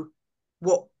do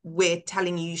what we're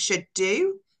telling you should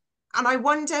do? And I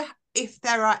wonder if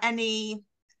there are any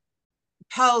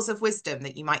pearls of wisdom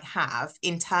that you might have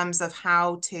in terms of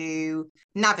how to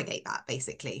navigate that,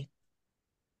 basically.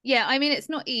 Yeah, I mean, it's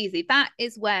not easy. That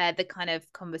is where the kind of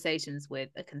conversations with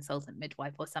a consultant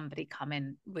midwife or somebody come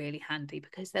in really handy,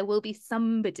 because there will be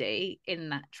somebody in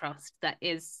that trust that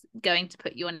is going to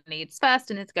put your needs first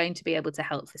and is going to be able to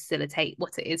help facilitate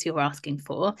what it is you're asking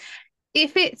for.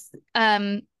 If it's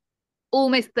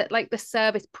almost that like the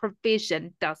service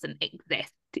provision doesn't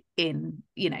exist in,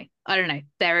 I don't know,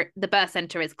 the birth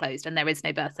center is closed and there is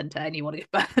no birth center and you want to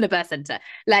give birth in a birth center,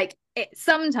 like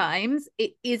sometimes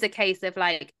it is a case of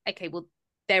like, okay, well,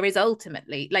 there is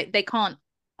ultimately like they can't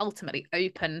ultimately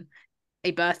open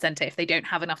a birth center if they don't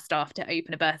have enough staff to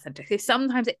open a birth center. So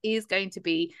sometimes it is going to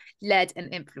be led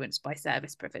and influenced by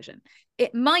service provision.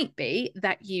 It might be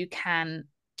that you can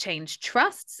change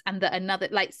trusts, and that another,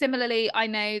 like similarly, I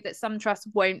know that some trusts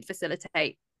won't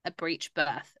facilitate a breech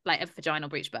birth, like a vaginal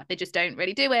breech birth. They just don't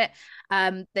really do it.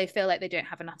 They feel like they don't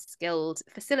have enough skilled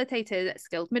facilitators,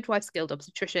 skilled midwives, skilled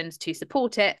obstetricians to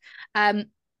support it. And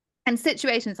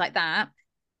situations like that,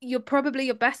 your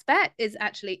best bet is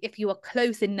actually if you are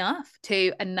close enough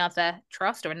to another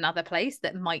trust or another place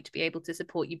that might be able to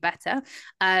support you better,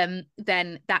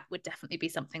 then that would definitely be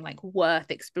something like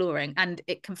worth exploring. And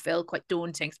it can feel quite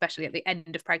daunting, especially at the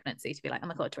end of pregnancy, to be like, oh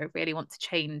my God, do I really want to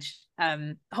change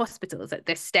hospitals at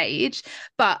this stage?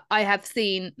 But I have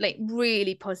seen like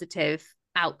really positive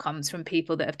outcomes from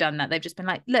people that have done that. They've just been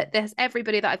like, look, there's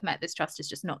everybody that I've met, this trust has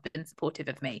just not been supportive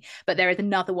of me, but there is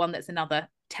another one that's another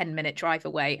 10-minute drive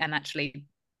away, and actually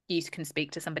you can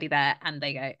speak to somebody there and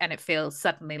they go, and it feels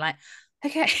suddenly like,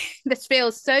 okay, this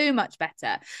feels so much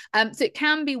better. So it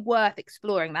can be worth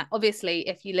exploring that. Obviously,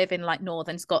 if you live in like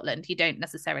northern Scotland, you don't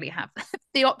necessarily have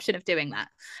the option of doing that.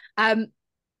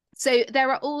 So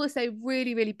there are also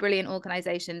really, really brilliant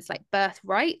organisations like Birth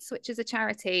Rights, which is a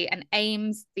charity, and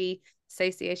AIMS, the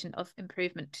Association of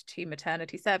Improvement to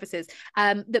Maternity Services,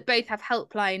 that both have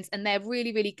helplines, and they're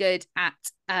really, really good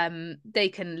at, they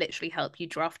can literally help you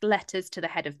draft letters to the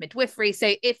head of midwifery.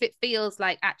 So if it feels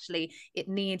like actually it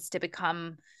needs to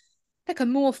become like a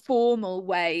more formal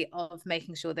way of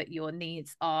making sure that your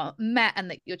needs are met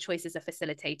and that your choices are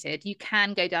facilitated, you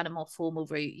can go down a more formal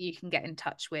route. You can get in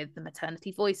touch with the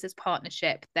Maternity Voices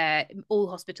Partnership. All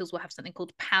hospitals will have something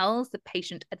called PALS, the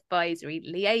Patient Advisory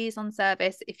Liaison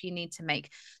Service, if you need to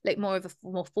make like more of a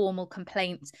more formal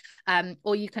complaint,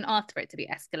 or you can ask for it to be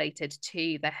escalated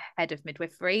to the head of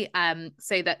midwifery,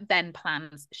 so that then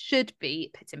plans should be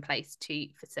put in place to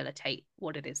facilitate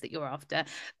what it is that you're after.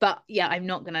 But yeah, I'm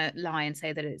not going to lie and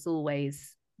say that it's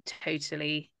always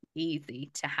totally easy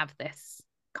to have this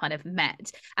kind of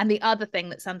met. And the other thing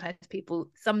that sometimes people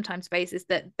face is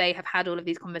that they have had all of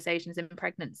these conversations in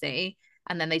pregnancy,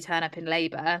 and then they turn up in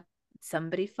labor,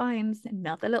 somebody finds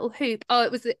another little hoop. Oh,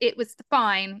 it was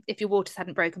fine if your waters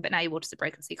hadn't broken, but now your waters are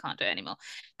broken, so you can't do it anymore.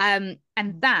 And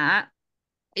that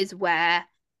is where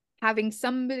having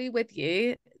somebody with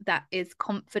you that is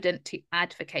confident to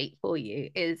advocate for you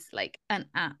is like an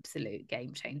absolute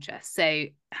game changer. So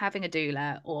having a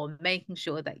doula, or making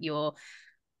sure that your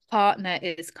partner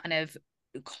is kind of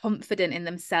confident in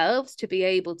themselves to be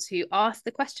able to ask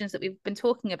the questions that we've been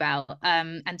talking about,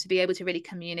 and to be able to really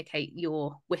communicate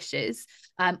your wishes,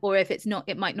 or if it's not,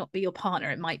 it might not be your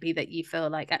partner, it might be that you feel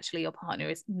like actually your partner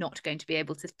is not going to be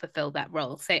able to fulfill that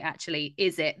role. So actually,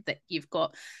 is it that you've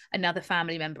got another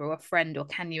family member or a friend, or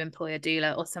can you employ a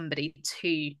doula or somebody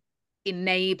to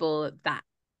enable that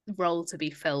role to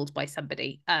be filled by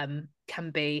somebody,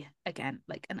 can be again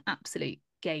like an absolute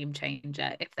game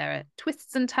changer if there are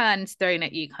twists and turns thrown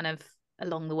at you kind of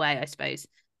along the way, I suppose.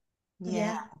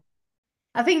 Yeah.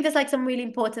 I think there's like some really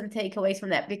important takeaways from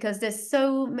that, because there's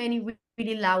so many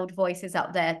really loud voices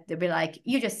out there. They'll be like,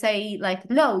 you just say like,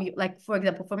 no, like for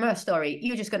example, from her story,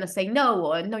 you're just going to say no,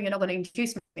 or no, you're not going to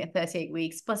introduce me at 38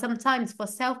 weeks. But sometimes for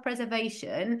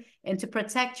self-preservation and to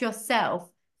protect yourself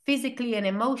physically and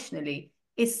emotionally,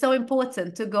 it's so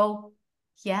important to go,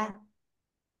 yeah,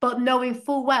 but knowing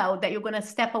full well that you're going to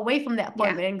step away from that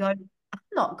appointment and go, I'm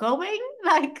not going.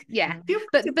 Like, yeah, feel free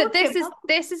but to book this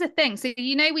it. is a thing. So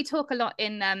we talk a lot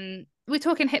in we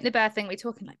talk in hypnobirthing, we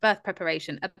talk in like birth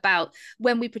preparation about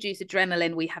when we produce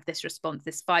adrenaline, we have this response,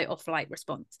 this fight or flight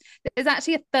response. There's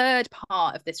actually a third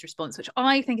part of this response, which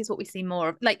I think is what we see more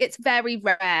of. Like, it's very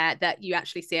rare that you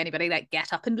actually see anybody like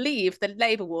get up and leave the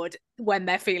labor ward when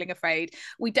they're feeling afraid.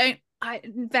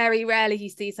 Very rarely you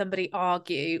see somebody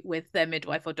argue with their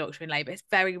midwife or doctor in labor. It's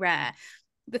very rare.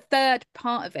 The third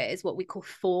part of it is what we call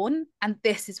fawn, and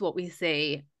this is what we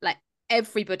see. Like,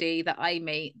 everybody that I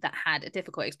meet that had a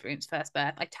difficult experience first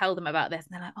birth, I tell them about this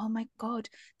and they're like, oh my God,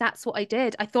 that's what I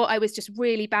did. I thought I was just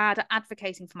really bad at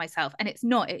advocating for myself. And it's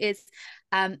not. It is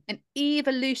an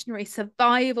evolutionary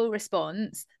survival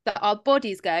response that our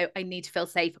bodies go, I need to feel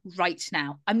safe right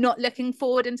now. I'm not looking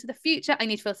forward into the future. I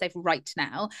need to feel safe right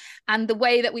now. And the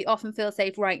way that we often feel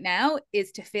safe right now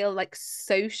is to feel like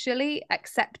socially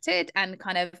accepted and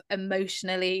kind of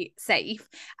emotionally safe.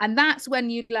 And that's when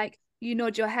you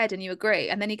nod your head and you agree,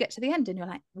 and then you get to the end and you're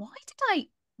like, why did I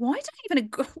even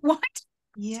agree? Why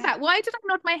did I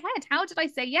nod my head? How did I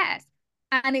say yes?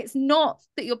 And it's not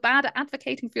that you're bad at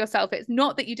advocating for yourself. It's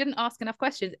not that you didn't ask enough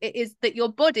questions. It is that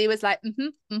your body was like,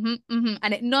 and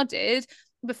it nodded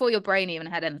before your brain even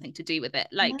had anything to do with it.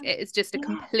 Like, it is just a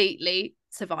completely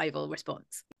survival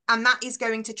response. And that is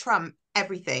going to trump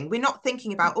everything. We're not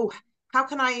thinking about, how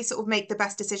can I sort of make the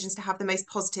best decisions to have the most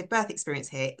positive birth experience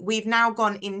here? We've now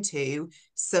gone into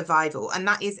survival. And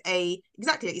that is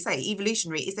exactly like you say,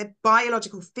 evolutionary, is a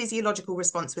biological, physiological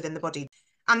response within the body.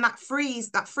 And that freeze,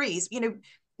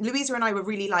 Louisa and I were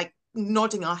really like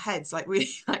nodding our heads, like really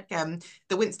like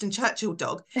the Winston Churchill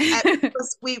dog.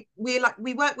 Because we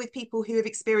work with people who have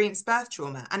experienced birth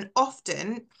trauma. And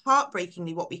often,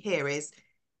 heartbreakingly, what we hear is,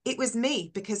 it was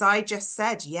me, because I just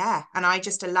said yeah, and I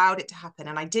just allowed it to happen,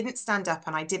 and I didn't stand up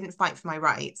and I didn't fight for my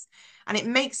rights. And it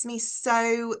makes me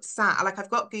so sad. Like,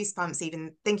 I've got goosebumps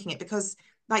even thinking it, because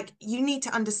like, you need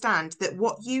to understand that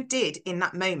what you did in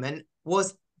that moment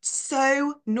was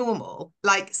so normal,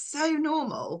 like so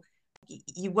normal.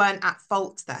 You weren't at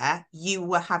fault there. You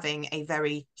were having a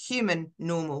very human,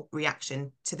 normal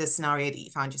reaction to the scenario that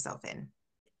you found yourself in.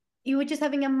 You were just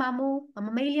having a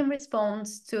mammalian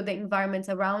response to the environment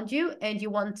around you, and you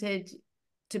wanted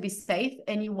to be safe,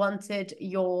 and you wanted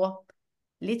your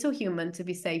little human to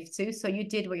be safe too. So you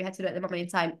did what you had to do at the moment in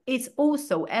time. It's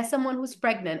also, as someone who's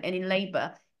pregnant and in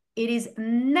labor, it is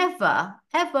never,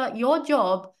 ever your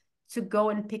job to go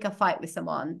and pick a fight with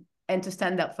someone and to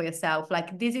stand up for yourself.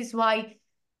 Like, this is why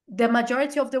the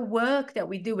majority of the work that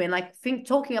we do in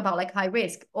talking about like high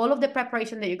risk, all of the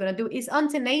preparation that you're going to do is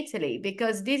antenatally,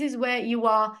 because this is where you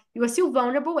are still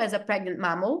vulnerable as a pregnant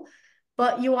mammal,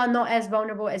 but you are not as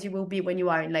vulnerable as you will be when you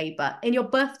are in labor. And your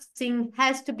birth team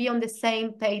has to be on the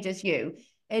same page as you,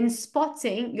 and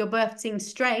spotting your birth team's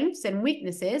strengths and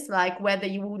weaknesses, like whether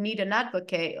you will need an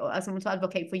advocate or someone to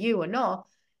advocate for you or not.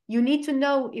 You need to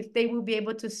know if they will be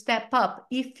able to step up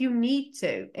if you need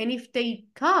to. And if they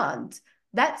can't,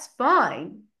 that's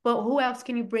fine. But who else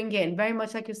can you bring in? Very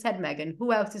much like you said, Megan,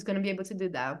 who else is going to be able to do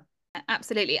that?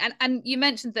 Absolutely. And you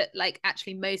mentioned that, like,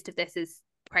 actually most of this is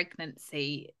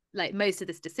pregnancy. Like, most of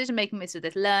this decision making, most of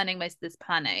this learning, most of this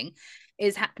planning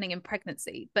is happening in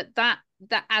pregnancy. But that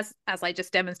as I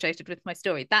just demonstrated with my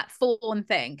story, that fawn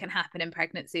thing can happen in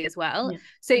pregnancy as well.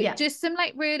 So just some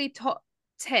like really top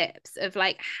tips of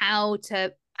like how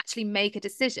to actually make a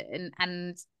decision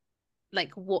and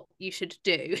like what you should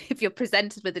do if you're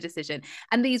presented with a decision.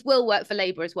 And these will work for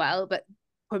labor as well, but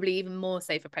probably even more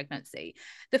so for pregnancy.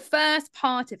 The first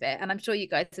part of it, and I'm sure you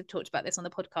guys have talked about this on the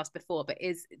podcast before, but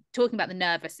is talking about the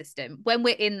nervous system. When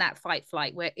we're in that fight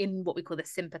flight, we're in what we call the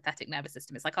sympathetic nervous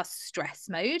system. It's like our stress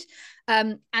mode.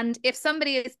 And if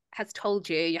somebody has told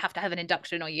you have to have an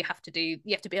induction, or you have to be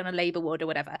on a labor ward or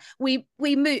whatever, we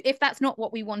move. If that's not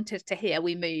what we wanted to hear,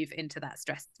 we move into that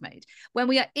stress mode. When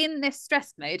we are in this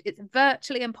stress mode, it's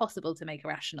virtually impossible to make a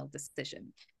rational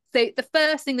decision. So the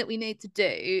first thing that we need to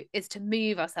do is to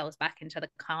move ourselves back into the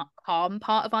calm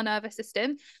part of our nervous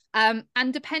system. And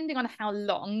depending on how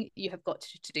long you have got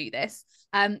to do this,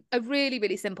 a really,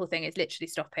 really simple thing is literally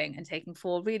stopping and taking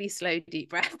 4 really slow, deep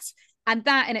breaths. And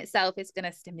that in itself is going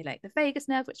to stimulate the vagus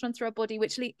nerve, which runs through our body,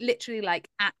 which literally like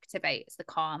activates the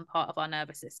calm part of our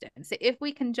nervous system. So if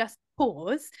we can just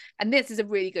pause, and this is a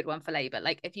really good one for labor,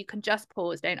 like if you can just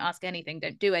pause, don't ask anything,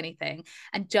 don't do anything,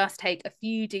 and just take a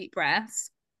few deep breaths,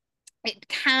 it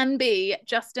can be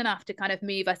just enough to kind of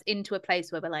move us into a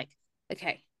place where we're like,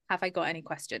 okay, have I got any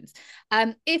questions?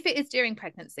 If it is during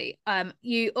pregnancy,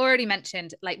 you already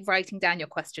mentioned like writing down your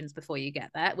questions before you get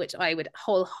there, which I would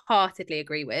wholeheartedly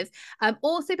agree with.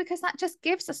 Also because that just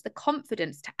gives us the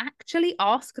confidence to actually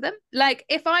ask them. Like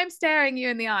if I'm staring you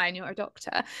in the eye and you're a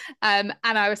doctor, and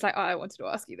I was like, oh, I wanted to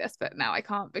ask you this, but now I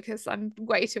can't because I'm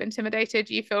way too intimidated.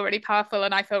 You feel really powerful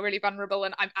and I feel really vulnerable,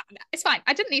 and it's fine.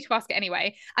 I didn't need to ask it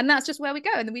anyway. And that's just where we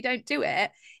go. And then we don't do it.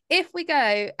 If we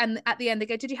go and at the end they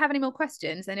go, did you have any more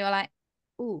questions? And you're like,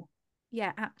 oh,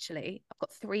 yeah, actually, I've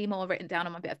got 3 more written down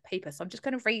on my bit of paper, so I'm just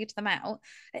going to read them out.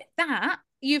 That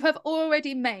you have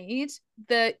already made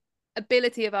the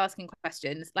ability of asking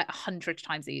questions like 100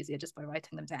 times easier just by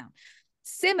writing them down.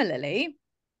 Similarly,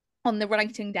 on the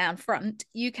writing down front,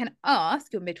 you can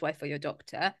ask your midwife or your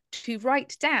doctor to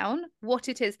write down what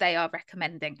it is they are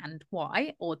recommending and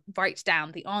why, or write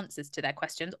down the answers to their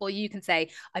questions, or you can say,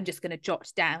 I'm just going to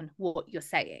jot down what you're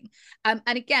saying. And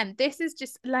again, this is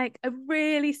just like a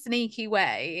really sneaky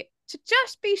way to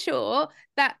just be sure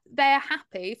that they're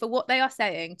happy for what they are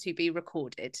saying to be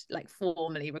recorded, like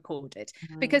formally recorded.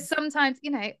 Because sometimes, you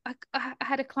know, I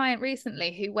had a client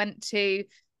recently who went to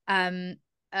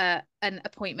an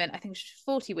appointment, I think she was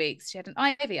 40 weeks, she had an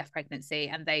IVF pregnancy,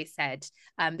 and they said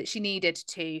that she needed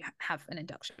to have an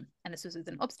induction, and this was with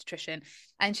an obstetrician,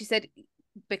 and she said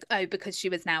because she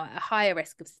was now at a higher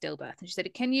risk of stillbirth, and she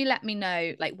said, can you let me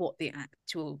know like what the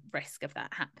actual risk of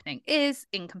that happening is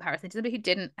in comparison to somebody who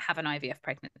didn't have an IVF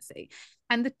pregnancy?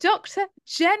 And the doctor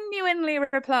genuinely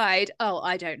replied, oh,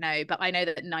 I don't know, but I know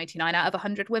that 99 out of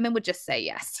 100 women would just say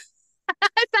yes.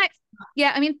 It's like,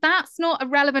 yeah, I mean, that's not a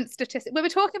relevant statistic. We were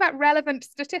talking about relevant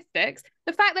statistics.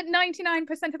 The fact that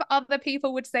 99% of other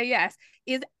people would say yes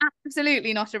is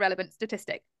absolutely not a relevant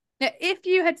statistic. Now, if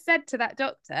you had said to that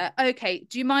doctor, okay,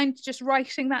 do you mind just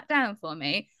writing that down for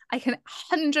me? I can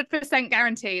 100%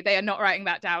 guarantee they are not writing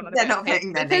that down on a bit of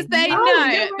paper because they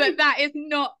know that that is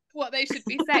not what they should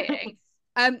be saying.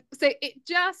 So it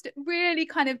just really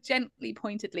kind of gently,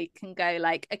 pointedly can go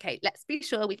like, okay, let's be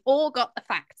sure we've all got the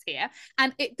facts here.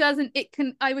 And it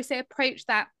can, I would say, approach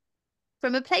that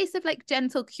from a place of like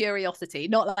gentle curiosity,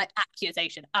 not like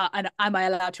accusation. And am I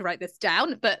allowed to write this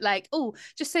down? But like, oh,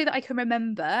 just so that I can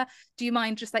remember, do you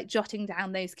mind just like jotting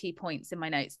down those key points in my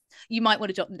notes? You might want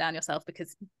to jot them down yourself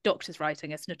because doctors'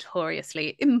 writing is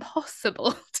notoriously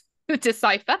impossible to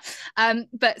decipher.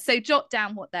 But so jot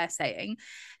down what they're saying.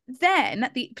 Then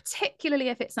particularly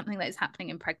if it's something that is happening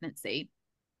in pregnancy,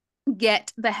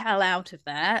 get the hell out of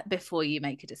there before you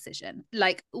make a decision.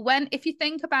 Like if you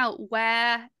think about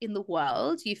where in the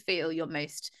world you feel you're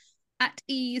most at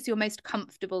ease, you're most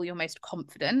comfortable, you're most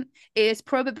confident, is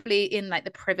probably in like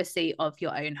the privacy of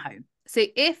your own home. So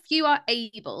if you are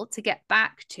able to get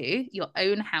back to your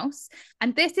own house,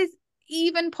 and this is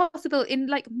even possible in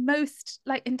like most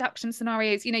like induction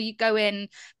scenarios, you know, you go in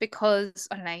because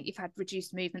I don't know, you've had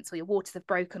reduced movements or your waters have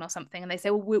broken or something, and they say,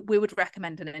 well, we would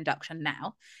recommend an induction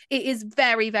now. It is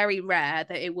very, very rare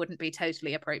that it wouldn't be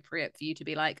totally appropriate for you to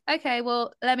be like, okay,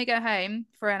 well, let me go home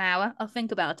for an hour, I'll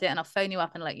think about it and I'll phone you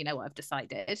up and let you know what I've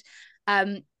decided.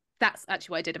 That's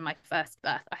actually what I did in my first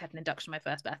birth. I had an induction in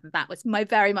my first birth, and that was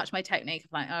very much my technique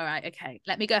of like, all right, okay,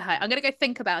 let me go home. I'm going to go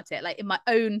think about it, like in my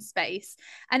own space.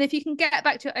 And if you can get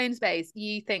back to your own space,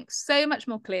 you think so much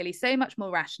more clearly, so much more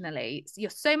rationally.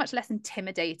 You're so much less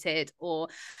intimidated or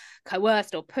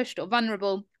coerced or pushed or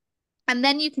vulnerable. And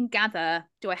then you can gather,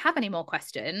 do I have any more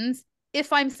questions?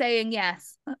 If I'm saying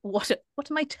yes, what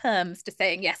are my terms to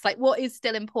saying yes? Like, what is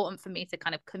still important for me to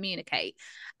kind of communicate?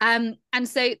 And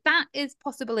so that is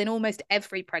possible in almost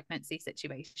every pregnancy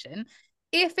situation.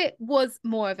 If it was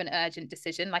more of an urgent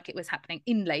decision, like it was happening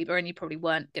in labor and you probably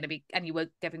weren't going to be, and you were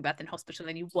giving birth in hospital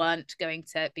and you weren't going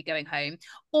to be going home,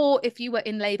 or if you were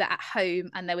in labor at home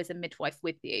and there was a midwife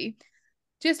with you,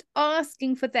 just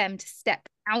asking for them to step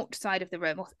outside of the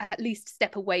room or at least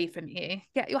step away from you,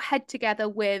 get your head together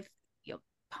with your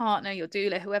partner, your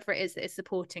doula, whoever it is that is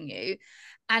supporting you.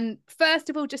 And first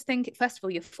of all,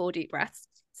 your 4 deep breaths.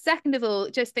 Second of all,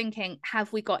 just thinking,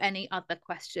 have we got any other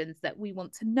questions that we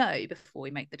want to know before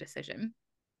we make the decision?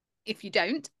 If you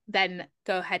don't, then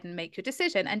go ahead and make your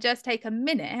decision and just take a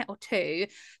minute or two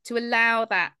to allow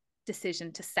that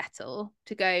decision to settle,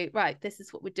 to go, right, this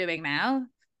is what we're doing now.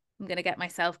 I'm going to get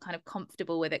myself kind of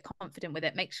comfortable with it, confident with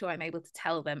it, make sure I'm able to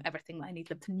tell them everything that I need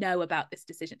them to know about this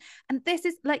decision. And this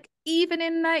is like, even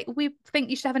in like, we think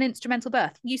you should have an instrumental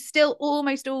birth, you still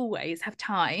almost always have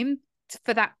time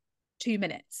for that 2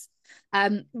 minutes.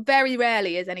 Very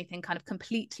rarely is anything kind of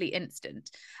completely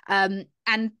instant.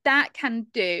 And that can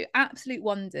do absolute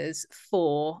wonders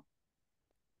for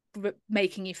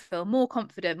making you feel more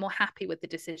confident, more happy with the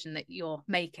decision that you're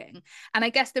making. And I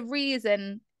guess the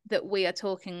reason that we are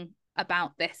talking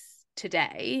about this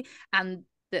today, and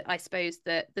that I suppose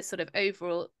that the sort of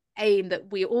overall aim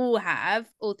that we all have,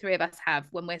 all three of us have,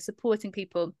 when we're supporting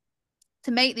people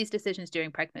to make these decisions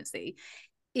during pregnancy,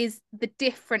 is the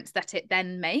difference that it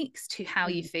then makes to how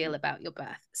you feel about your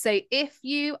birth. So if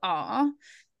you are,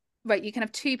 right, you can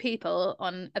have two people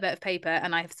on a bit of paper,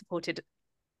 and I have supported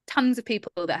tons of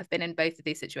people that have been in both of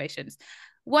these situations.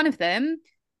 One of them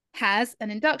has an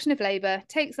induction of labor,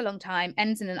 takes a long time,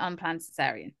 ends in an unplanned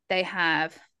cesarean. They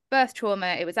have birth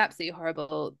trauma. It was absolutely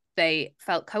horrible. They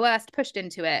felt coerced, pushed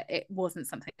into it. It wasn't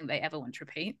something they ever want to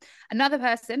repeat. Another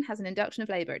person has an induction of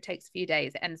labor. It takes a few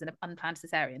days. It ends in an unplanned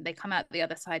cesarean. They come out the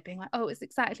other side being like, oh, it's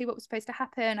exactly what was supposed to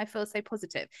happen. I feel so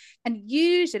positive. And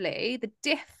usually the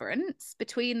difference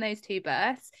between those two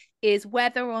births is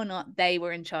whether or not they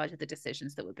were in charge of the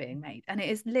decisions that were being made. And it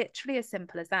is literally as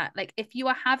simple as that. Like, if you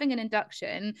are having an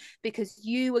induction because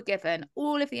you were given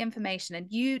all of the information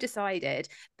and you decided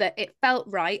that it felt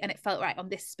right, and it felt right on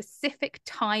this specific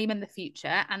time in the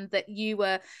future, and that you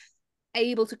were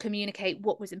able to communicate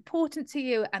what was important to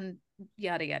you and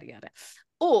yada, yada, yada.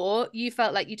 Or you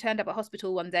felt like you turned up at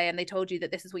hospital one day and they told you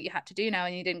that this is what you had to do now,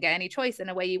 and you didn't get any choice, and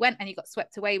away you went and you got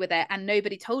swept away with it, and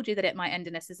nobody told you that it might end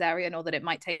in a cesarean or that it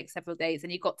might take several days,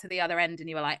 and you got to the other end and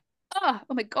you were like, oh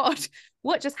my God,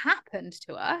 what just happened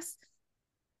to us?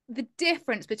 The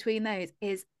difference between those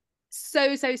is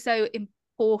so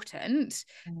important,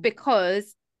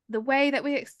 because the way that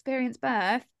we experience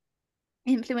birth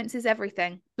influences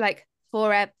everything, like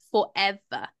forever.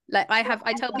 Like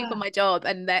I tell people my job,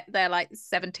 and they're like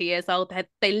 70 years old,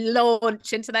 they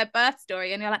launch into their birth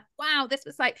story, and you're like, wow, this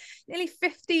was like nearly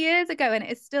 50 years ago, and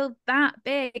it's still that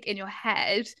big in your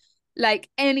head. Like,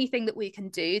 anything that we can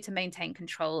do to maintain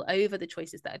control over the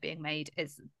choices that are being made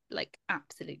is like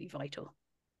absolutely vital.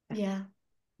 Yeah.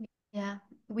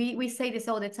 We say this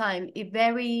all the time. It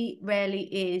very rarely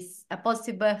is a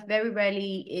positive birth, very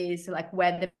rarely is like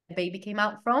where the baby came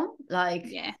out from. Like,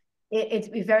 yeah,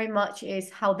 it very much is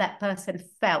how that person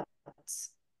felt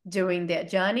during their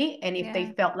journey, and if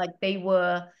they felt like they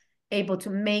were able to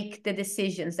make the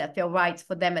decisions that feel right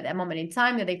for them at that moment in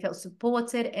time, that they felt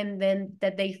supported, and then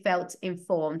that they felt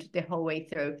informed the whole way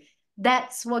through.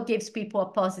 That's what gives people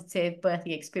a positive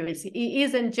birthing experience. It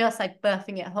isn't just like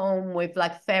birthing at home with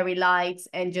like fairy lights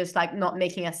and just like not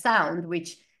making a sound,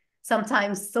 which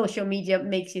sometimes social media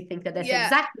makes you think that that's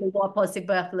exactly what a positive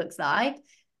birth looks like.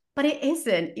 But it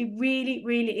isn't. It really,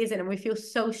 really isn't. And we feel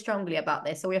so strongly about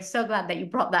this. So we're so glad that you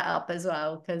brought that up as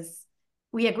well, because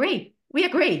we agree. We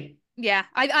agree. Yeah,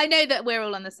 I know that we're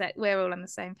all on the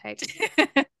same page.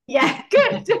 Yeah,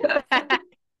 good.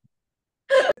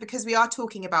 Because we are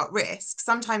talking about risk,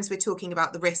 sometimes we're talking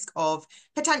about the risk of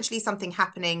potentially something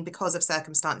happening because of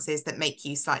circumstances that make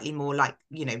you slightly more like,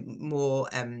 more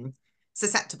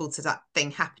susceptible to that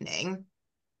thing happening.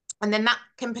 And then that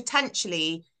can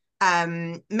potentially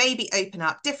maybe open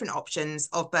up different options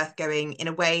of birth going in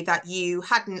a way that you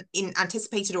hadn't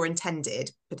anticipated or intended,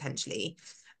 potentially.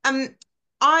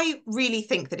 I really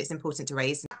think that it's important to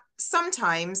raise.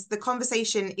 Sometimes the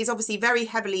conversation is obviously very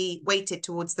heavily weighted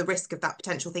towards the risk of that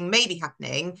potential thing maybe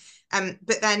happening.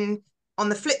 But then on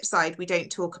the flip side, we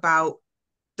don't talk about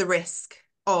the risk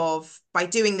of, by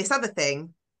doing this other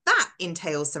thing, that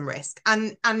entails some risk.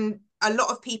 And a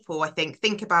lot of people, I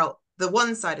think about the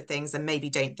one side of things and maybe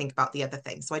don't think about the other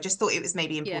thing. So I just thought it was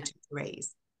maybe important to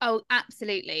raise. Oh,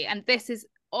 absolutely. And this is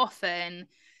often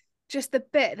just the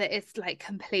bit that is like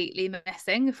completely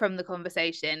missing from the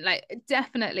conversation, like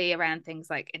definitely around things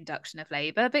like induction of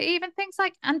labor, but even things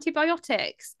like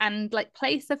antibiotics and like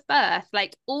place of birth.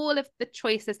 Like, all of the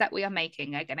choices that we are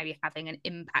making are going to be having an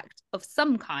impact of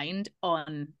some kind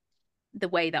on the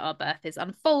way that our birth is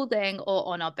unfolding, or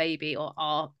on our baby, or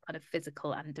our kind of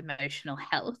physical and emotional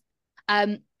health.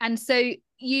 And so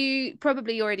you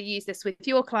probably already use this with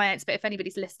your clients, but if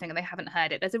anybody's listening and they haven't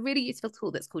heard it, there's a really useful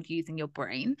tool that's called Using Your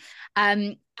Brain.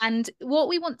 And what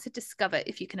we want to discover,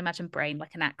 if you can imagine brain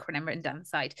like an acronym written down the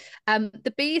side,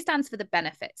 the B stands for the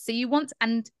benefits. So you want,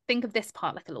 and think of this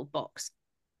part like a little box.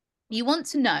 You want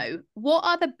to know, what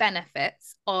are the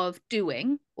benefits of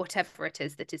doing whatever it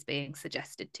is that is being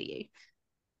suggested to you?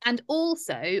 And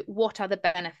also, what are the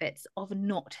benefits of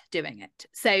not doing it?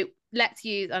 So let's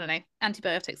use, I don't know,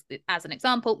 antibiotics as an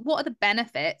example. What are the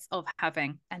benefits of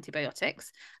having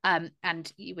antibiotics? And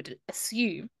you would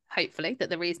assume, hopefully, that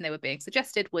the reason they were being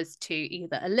suggested was to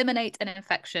either eliminate an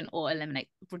infection or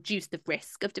reduce the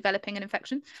risk of developing an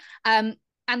infection.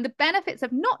 And the benefits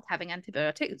of not having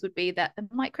antibiotics would be that the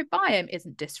microbiome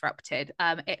isn't disrupted.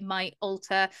 It might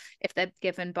alter, if they're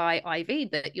given by IV,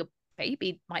 that your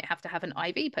baby might have to have an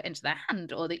IV put into their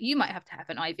hand, or that you might have to have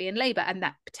an IV in labour, and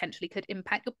that potentially could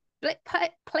impact your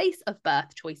place of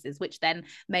birth choices, which then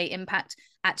may impact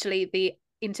actually the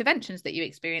interventions that you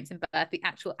experience in birth. The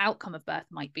actual outcome of birth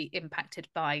might be impacted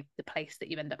by the place that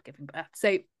you end up giving birth.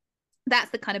 So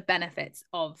that's the kind of benefits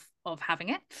of having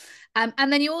it.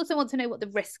 And then you also want to know what the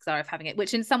risks are of having it,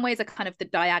 which in some ways are kind of the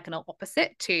diagonal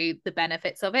opposite to the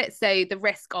benefits of it. So the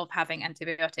risk of having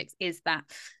antibiotics is that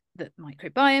the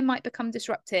microbiome might become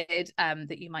disrupted,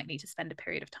 that you might need to spend a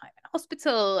period of time in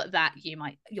hospital, that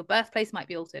your birthplace might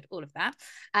be altered, all of that.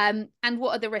 And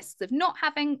what are the risks of not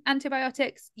having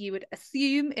antibiotics? You would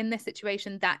assume in this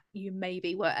situation that you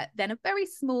maybe were then a very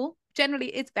small,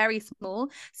 generally it's very small,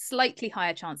 slightly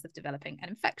higher chance of developing an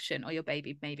infection, or your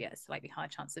baby may be at a slightly higher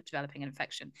chance of developing an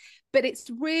infection. But it's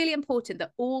really important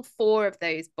that all four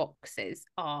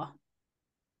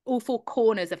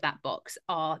corners of that box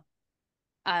are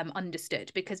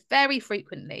understood, because very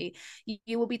frequently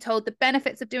you will be told the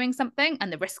benefits of doing something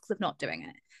and the risks of not doing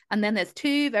it, and then there's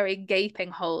two very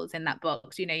gaping holes in that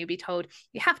box. You'll be told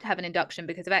you have to have an induction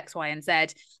because of X, Y, and Z,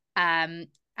 and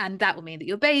that will mean that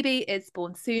your baby is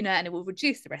born sooner, and it will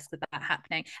reduce the risk of that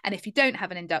happening. And if you don't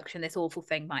have an induction, this awful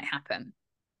thing might happen.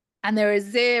 And there is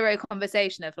zero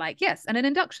conversation of like, yes, and an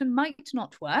induction might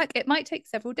not work. It might take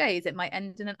several days. It might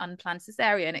end in an unplanned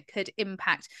cesarean. It could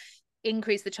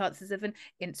increase the chances of an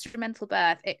instrumental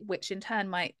birth, which in turn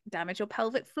might damage your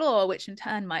pelvic floor, which in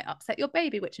turn might upset your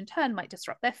baby, which in turn might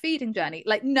disrupt their feeding journey.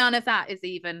 Like, none of that is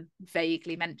even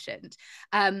vaguely mentioned.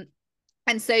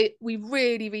 And so we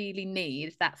really, really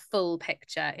need that full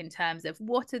picture in terms of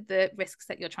what are the risks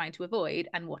that you're trying to avoid,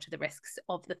 and what are the risks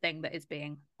of the thing that is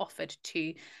being offered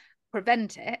to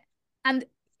prevent it. And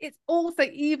it's also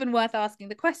even worth asking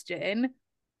the question,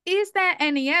 is there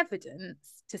any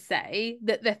evidence to say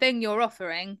that the thing you're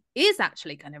offering is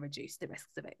actually going to reduce the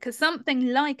risks of it? Because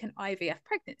something like an IVF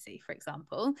pregnancy, for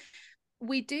example,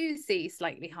 we do see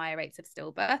slightly higher rates of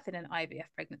stillbirth in an IVF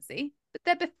pregnancy, but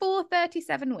they're before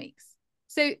 37 weeks.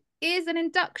 So is an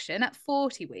induction at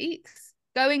 40 weeks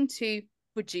going to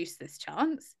reduce this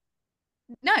chance?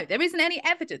 No, there isn't any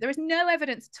evidence. There is no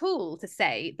evidence at all to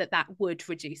say that that would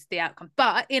reduce the outcome.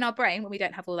 But in our brain, when we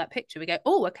don't have all that picture, we go,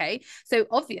 oh, okay. So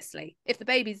obviously, if the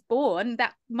baby's born,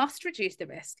 that must reduce the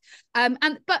risk.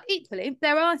 But equally,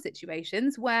 there are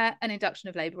situations where an induction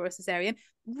of labour or a cesarean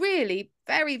really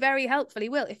very, very helpfully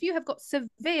will. If you have got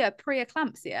severe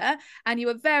preeclampsia and you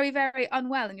are very, very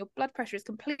unwell and your blood pressure is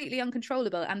completely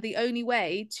uncontrollable, and the only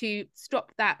way to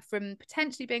stop that from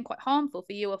potentially being quite harmful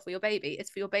for you or for your baby is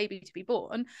for your baby to be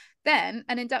born, then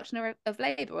an induction of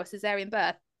labour or cesarean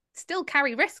birth still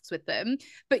carry risks with them,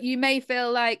 but you may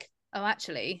feel like, oh,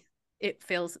 actually, it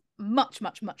feels much,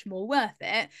 much, much more worth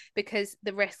it, because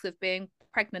the risks of being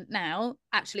pregnant now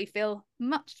actually feel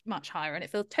much, much higher, and it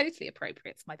feels totally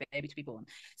appropriate for my baby to be born.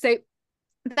 So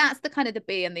that's the kind of the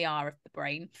B and the R of the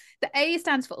brain. The A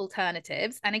stands for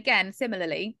alternatives. And again,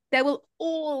 similarly, there will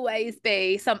always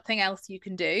be something else you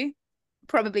can do,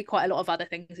 probably quite a lot of other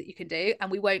things that you can do, and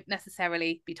we won't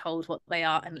necessarily be told what they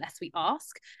are unless we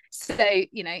ask. So,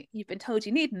 you've been told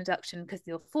you need an induction because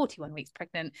you're 41 weeks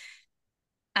pregnant.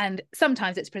 And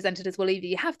sometimes it's presented as, well, either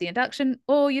you have the induction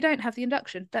or you don't have the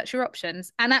induction. That's your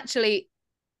options. And actually,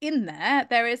 in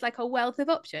there is like a wealth of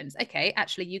options. Okay,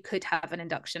 actually, you could have an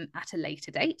induction at a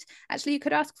later date. Actually, you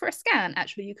could ask for a scan.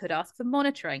 Actually, you could ask for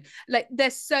monitoring. Like,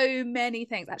 there's so many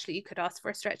things. Actually, you could ask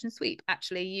for a stretch and sweep.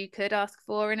 Actually, you could ask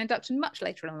for an induction much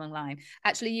later along the line.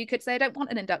 Actually, you could say, I don't want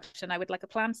an induction. I would like a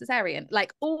planned cesarean.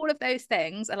 Like, all of those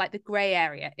things are like the grey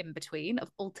area in between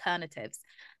of alternatives.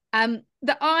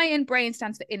 The I in brain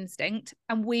stands for instinct,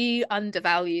 and we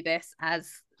undervalue this as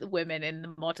women in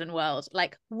the modern world.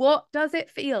 Like, what does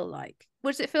it feel like?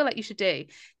 What does it feel like you should do?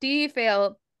 Do you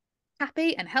feel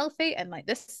happy and healthy and like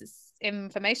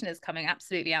information is coming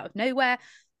absolutely out of nowhere?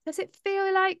 Does it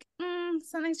feel like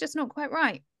something's just not quite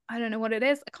right? I don't know what it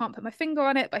is. I can't put my finger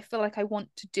on it, but I feel like I want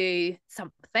to do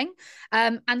something.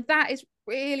 And that is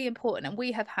really important. And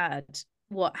we have had,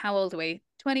 how old are we?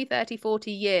 20, 30,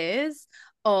 40 years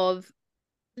of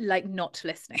like not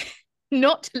listening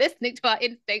not listening to our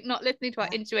instinct, not listening to our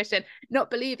intuition,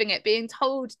 not believing it, being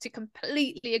told to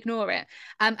completely ignore it,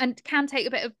 and can take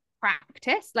a bit of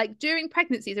practice. Like during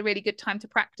pregnancy is a really good time to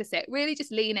practice it. Really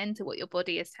just lean into what your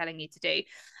body is telling you to do.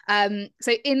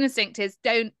 So instinct is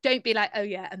don't be like, oh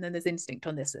yeah, and then there's instinct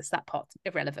on this, that part's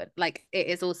irrelevant. Like it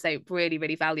is also really,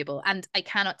 really valuable. And I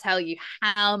cannot tell you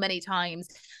how many times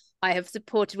I have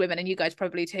supported women, and you guys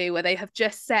probably too, where they have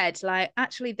just said like,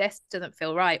 actually this doesn't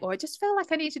feel right, or I just feel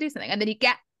like I need to do something, and then you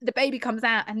get the baby comes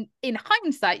out, and in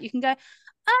hindsight you can go,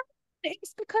 oh,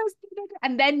 it's because,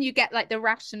 and then you get like the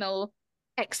rational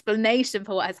explanation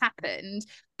for what has happened,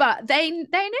 but they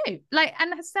knew, like,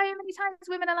 and so many times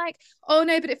women are like, oh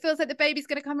no, but it feels like the baby's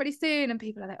going to come really soon, and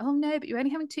people are like, oh no, but you're only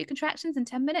having 2 contractions in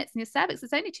 10 minutes and your cervix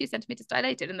is only 2 centimeters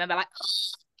dilated, and then they're like,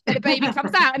 oh, and the baby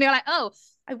comes out and you're like, oh,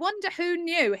 I wonder who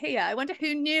knew here. I wonder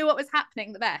who knew what was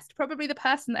happening the best. Probably the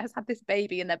person that has had this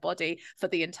baby in their body for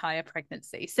the entire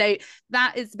pregnancy. So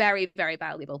that is very, very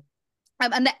valuable.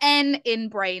 And the N in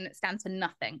brain stands for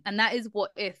nothing. And that is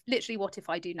what if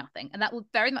I do nothing? And that will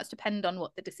very much depend on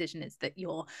what the decision is that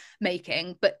you're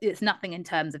making, but it's nothing in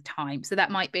terms of time. So that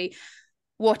might be,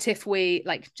 what if we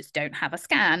like just don't have a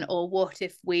scan? Or what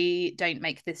if we don't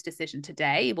make this decision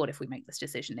today? What if we make this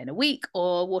decision in a week?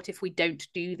 Or what if we don't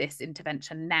do this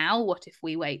intervention now? What if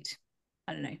we wait,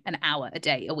 I don't know, an hour, a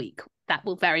day, a week? That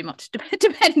will very much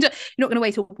depend. You're not going to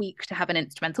wait a week to have an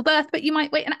instrumental birth, but you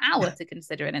might wait an hour to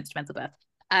consider an instrumental birth.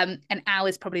 An hour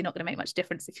is probably not going to make much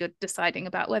difference if you're deciding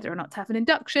about whether or not to have an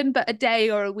induction, but a day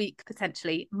or a week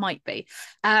potentially might be.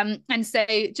 And so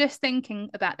just thinking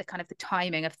about the kind of the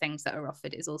timing of things that are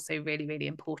offered is also really, really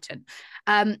important.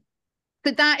 So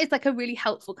that is like a really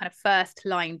helpful kind of first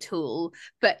line tool.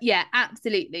 But yeah,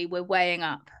 absolutely, we're weighing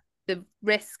up the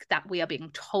risk that we are being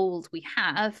told we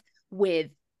have with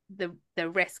the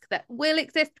risk that will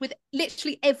exist with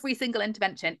literally every single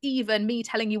intervention. Even me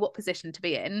telling you what position to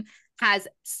be in has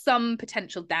some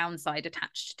potential downside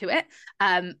attached to it.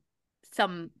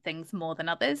 Some things more than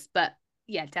others, but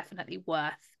yeah, definitely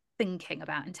worth thinking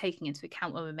about and taking into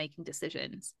account when we're making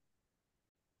decisions.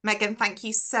 Megan, thank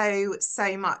you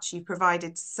so much. You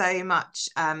provided so much.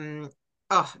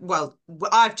 Oh, well,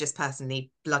 I've just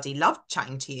personally bloody loved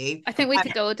chatting to you. I think we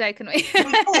could go all day, can we?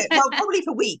 Well, probably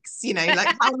for weeks, you know,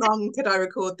 like how long could I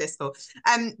record this for?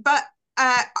 But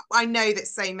I know that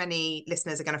so many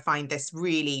listeners are going to find this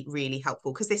really, really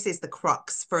helpful, because this is the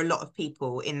crux for a lot of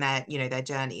people in their, you know, their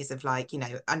journeys of like, you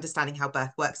know, understanding how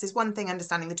birth works is one thing,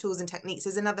 understanding the tools and techniques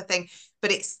is another thing,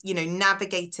 but it's, you know,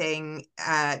 navigating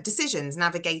decisions,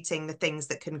 navigating the things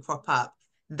that can crop up.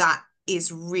 That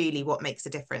is really what makes a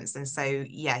difference. And so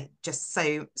yeah, just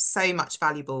so much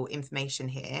valuable information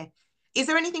here. Is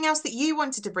there anything else that you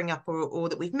wanted to bring up, or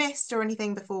that we've missed, or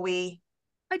anything before we?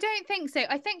 I don't think so.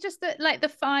 I think just that, like, the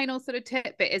final sort of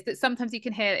tidbit is that sometimes you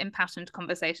can hear impassioned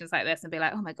conversations like this and be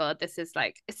like, oh my God, this is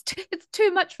like, it's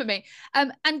too much for me.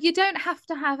 And you don't have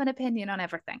to have an opinion on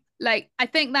everything. Like, I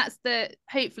think that's the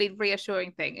hopefully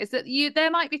reassuring thing, is that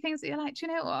there might be things that you're like, do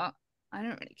you know what? I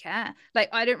don't really care. Like,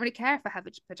 I don't really care if I have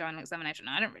a vaginal examination.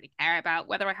 I don't really care about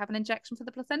whether I have an injection for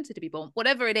the placenta to be born,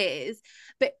 whatever it is.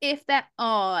 But if there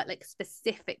are like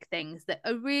specific things that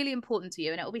are really important to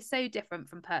you, and it will be so different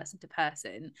from person to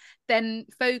person, then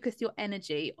focus your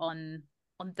energy on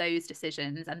those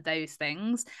decisions and those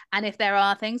things. And if there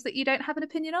are things that you don't have an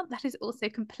opinion on, that is also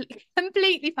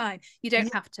completely fine. You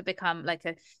don't have to become like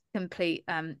a complete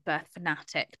birth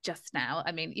fanatic just now.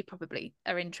 I mean, you probably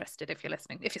are interested if you're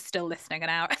still listening an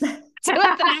hour in.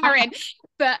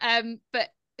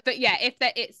 But yeah, if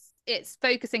it's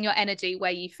focusing your energy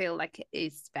where you feel like it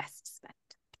is best spent.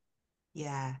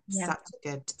 Yeah.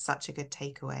 Such a good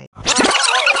takeaway.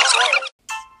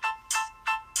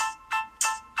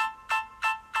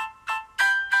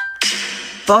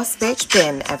 Boss bitch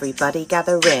bin, everybody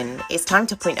gather in. It's time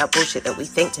to point out bullshit that we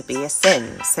think to be a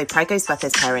sin. So pride goes back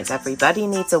as parents, everybody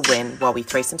needs a win, while we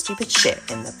throw some stupid shit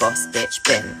in the boss bitch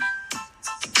bin.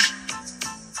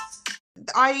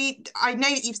 I know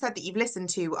that you've said that you've listened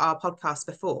to our podcast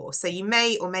before, so you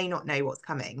may or may not know what's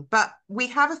coming, but we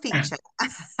have a feature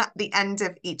at the end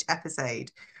of each episode,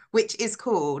 which is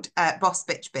called Boss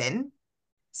Bitch Bin.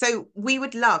 So we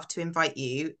would love to invite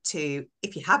you to,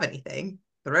 if you have anything,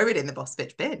 throw it in the boss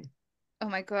bitch bin. Oh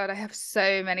my God, I have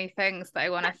so many things that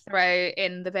I want to throw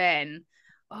in the bin.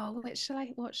 Oh, what shall I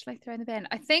throw in the bin?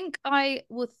 I think I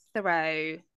will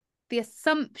throw the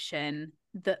assumption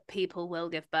that people will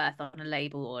give birth on a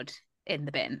labour ward in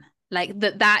the bin. Like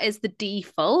that is the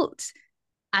default.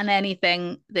 And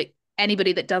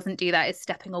anybody that doesn't do that is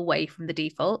stepping away from the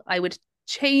default. I would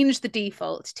change the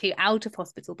default to out of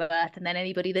hospital birth, and then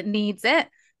anybody that needs it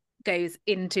goes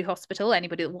into hospital.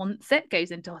 Anybody that wants it goes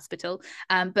into hospital.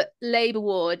 But labour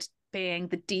ward being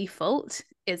the default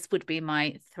would be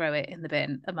my throw it in the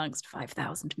bin amongst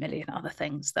 5,000 million other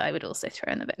things that I would also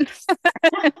throw in the bin.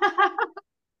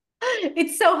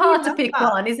 It's so hard to pick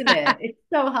that. one, isn't it? It's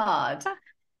so hard. But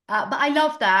I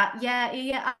love that.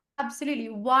 Yeah, absolutely.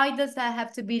 Why does that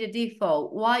have to be the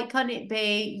default? Why can't it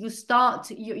be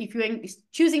if you're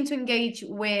choosing to engage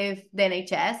with the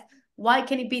NHS, why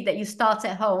can it be that you start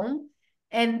at home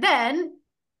and then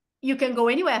you can go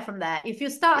anywhere from there? If you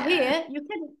start here, you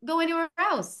can go anywhere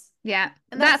else. Yeah,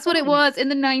 And that's what it fine. was in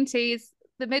the 90s.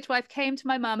 The midwife came to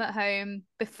my mum at home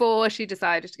before she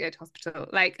decided to go to hospital.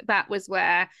 Like, that was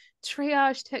where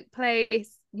triage took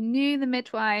place. You knew the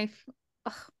midwife.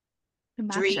 Ugh,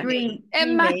 imagine.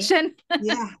 Imagine.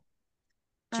 Yeah.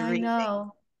 I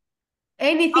know.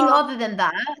 Anything other than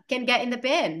that can get in the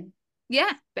bin.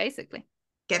 Yeah, basically.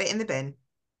 Get it in the bin.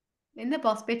 In the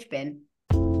boss bitch bin.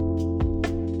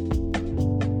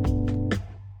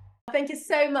 Thank you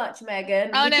so much,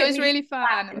 Megan. Oh, no, it was really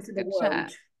fun. It was a good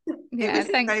chat. Yeah,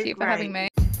 thank you for having me.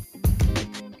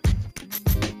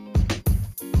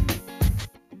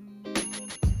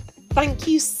 Thank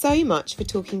you so much for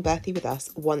talking birthing with us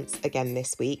once again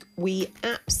this week. We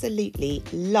absolutely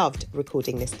loved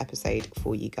recording this episode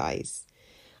for you guys.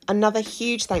 Another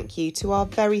huge thank you to our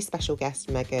very special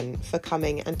guest, Megan, for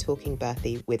coming and talking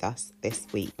birthing with us this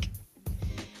week.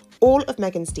 All of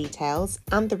Megan's details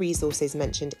and the resources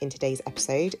mentioned in today's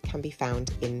episode can be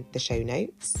found in the show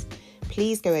notes.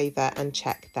 Please go over and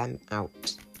check them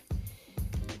out.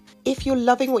 If you're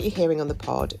loving what you're hearing on the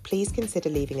pod, please consider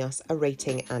leaving us a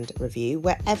rating and review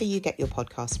wherever you get your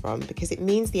podcast from, because it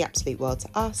means the absolute world to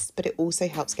us, but it also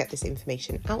helps get this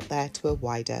information out there to a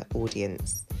wider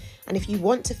audience. And if you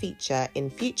want to feature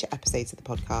in future episodes of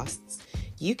the podcasts,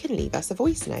 you can leave us a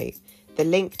voice note. The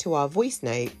link to our voice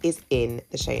note is in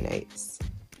the show notes.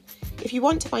 If you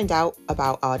want to find out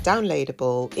about our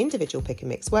downloadable individual pick and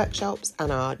mix workshops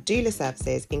and our doula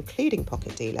services, including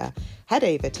Pocket Doula, head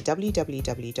over to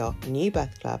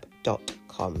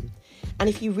www.newbirthclub.com. And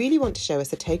if you really want to show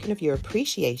us a token of your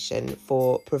appreciation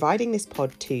for providing this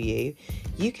pod to you,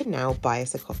 you can now buy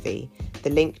us a coffee.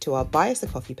 The link to our Buy Us a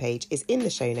Coffee page is in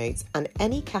the show notes, and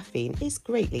any caffeine is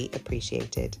greatly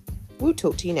appreciated. We'll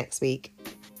talk to you next week.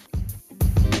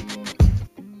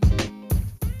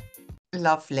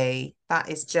 Lovely. That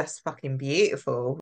is just fucking beautiful.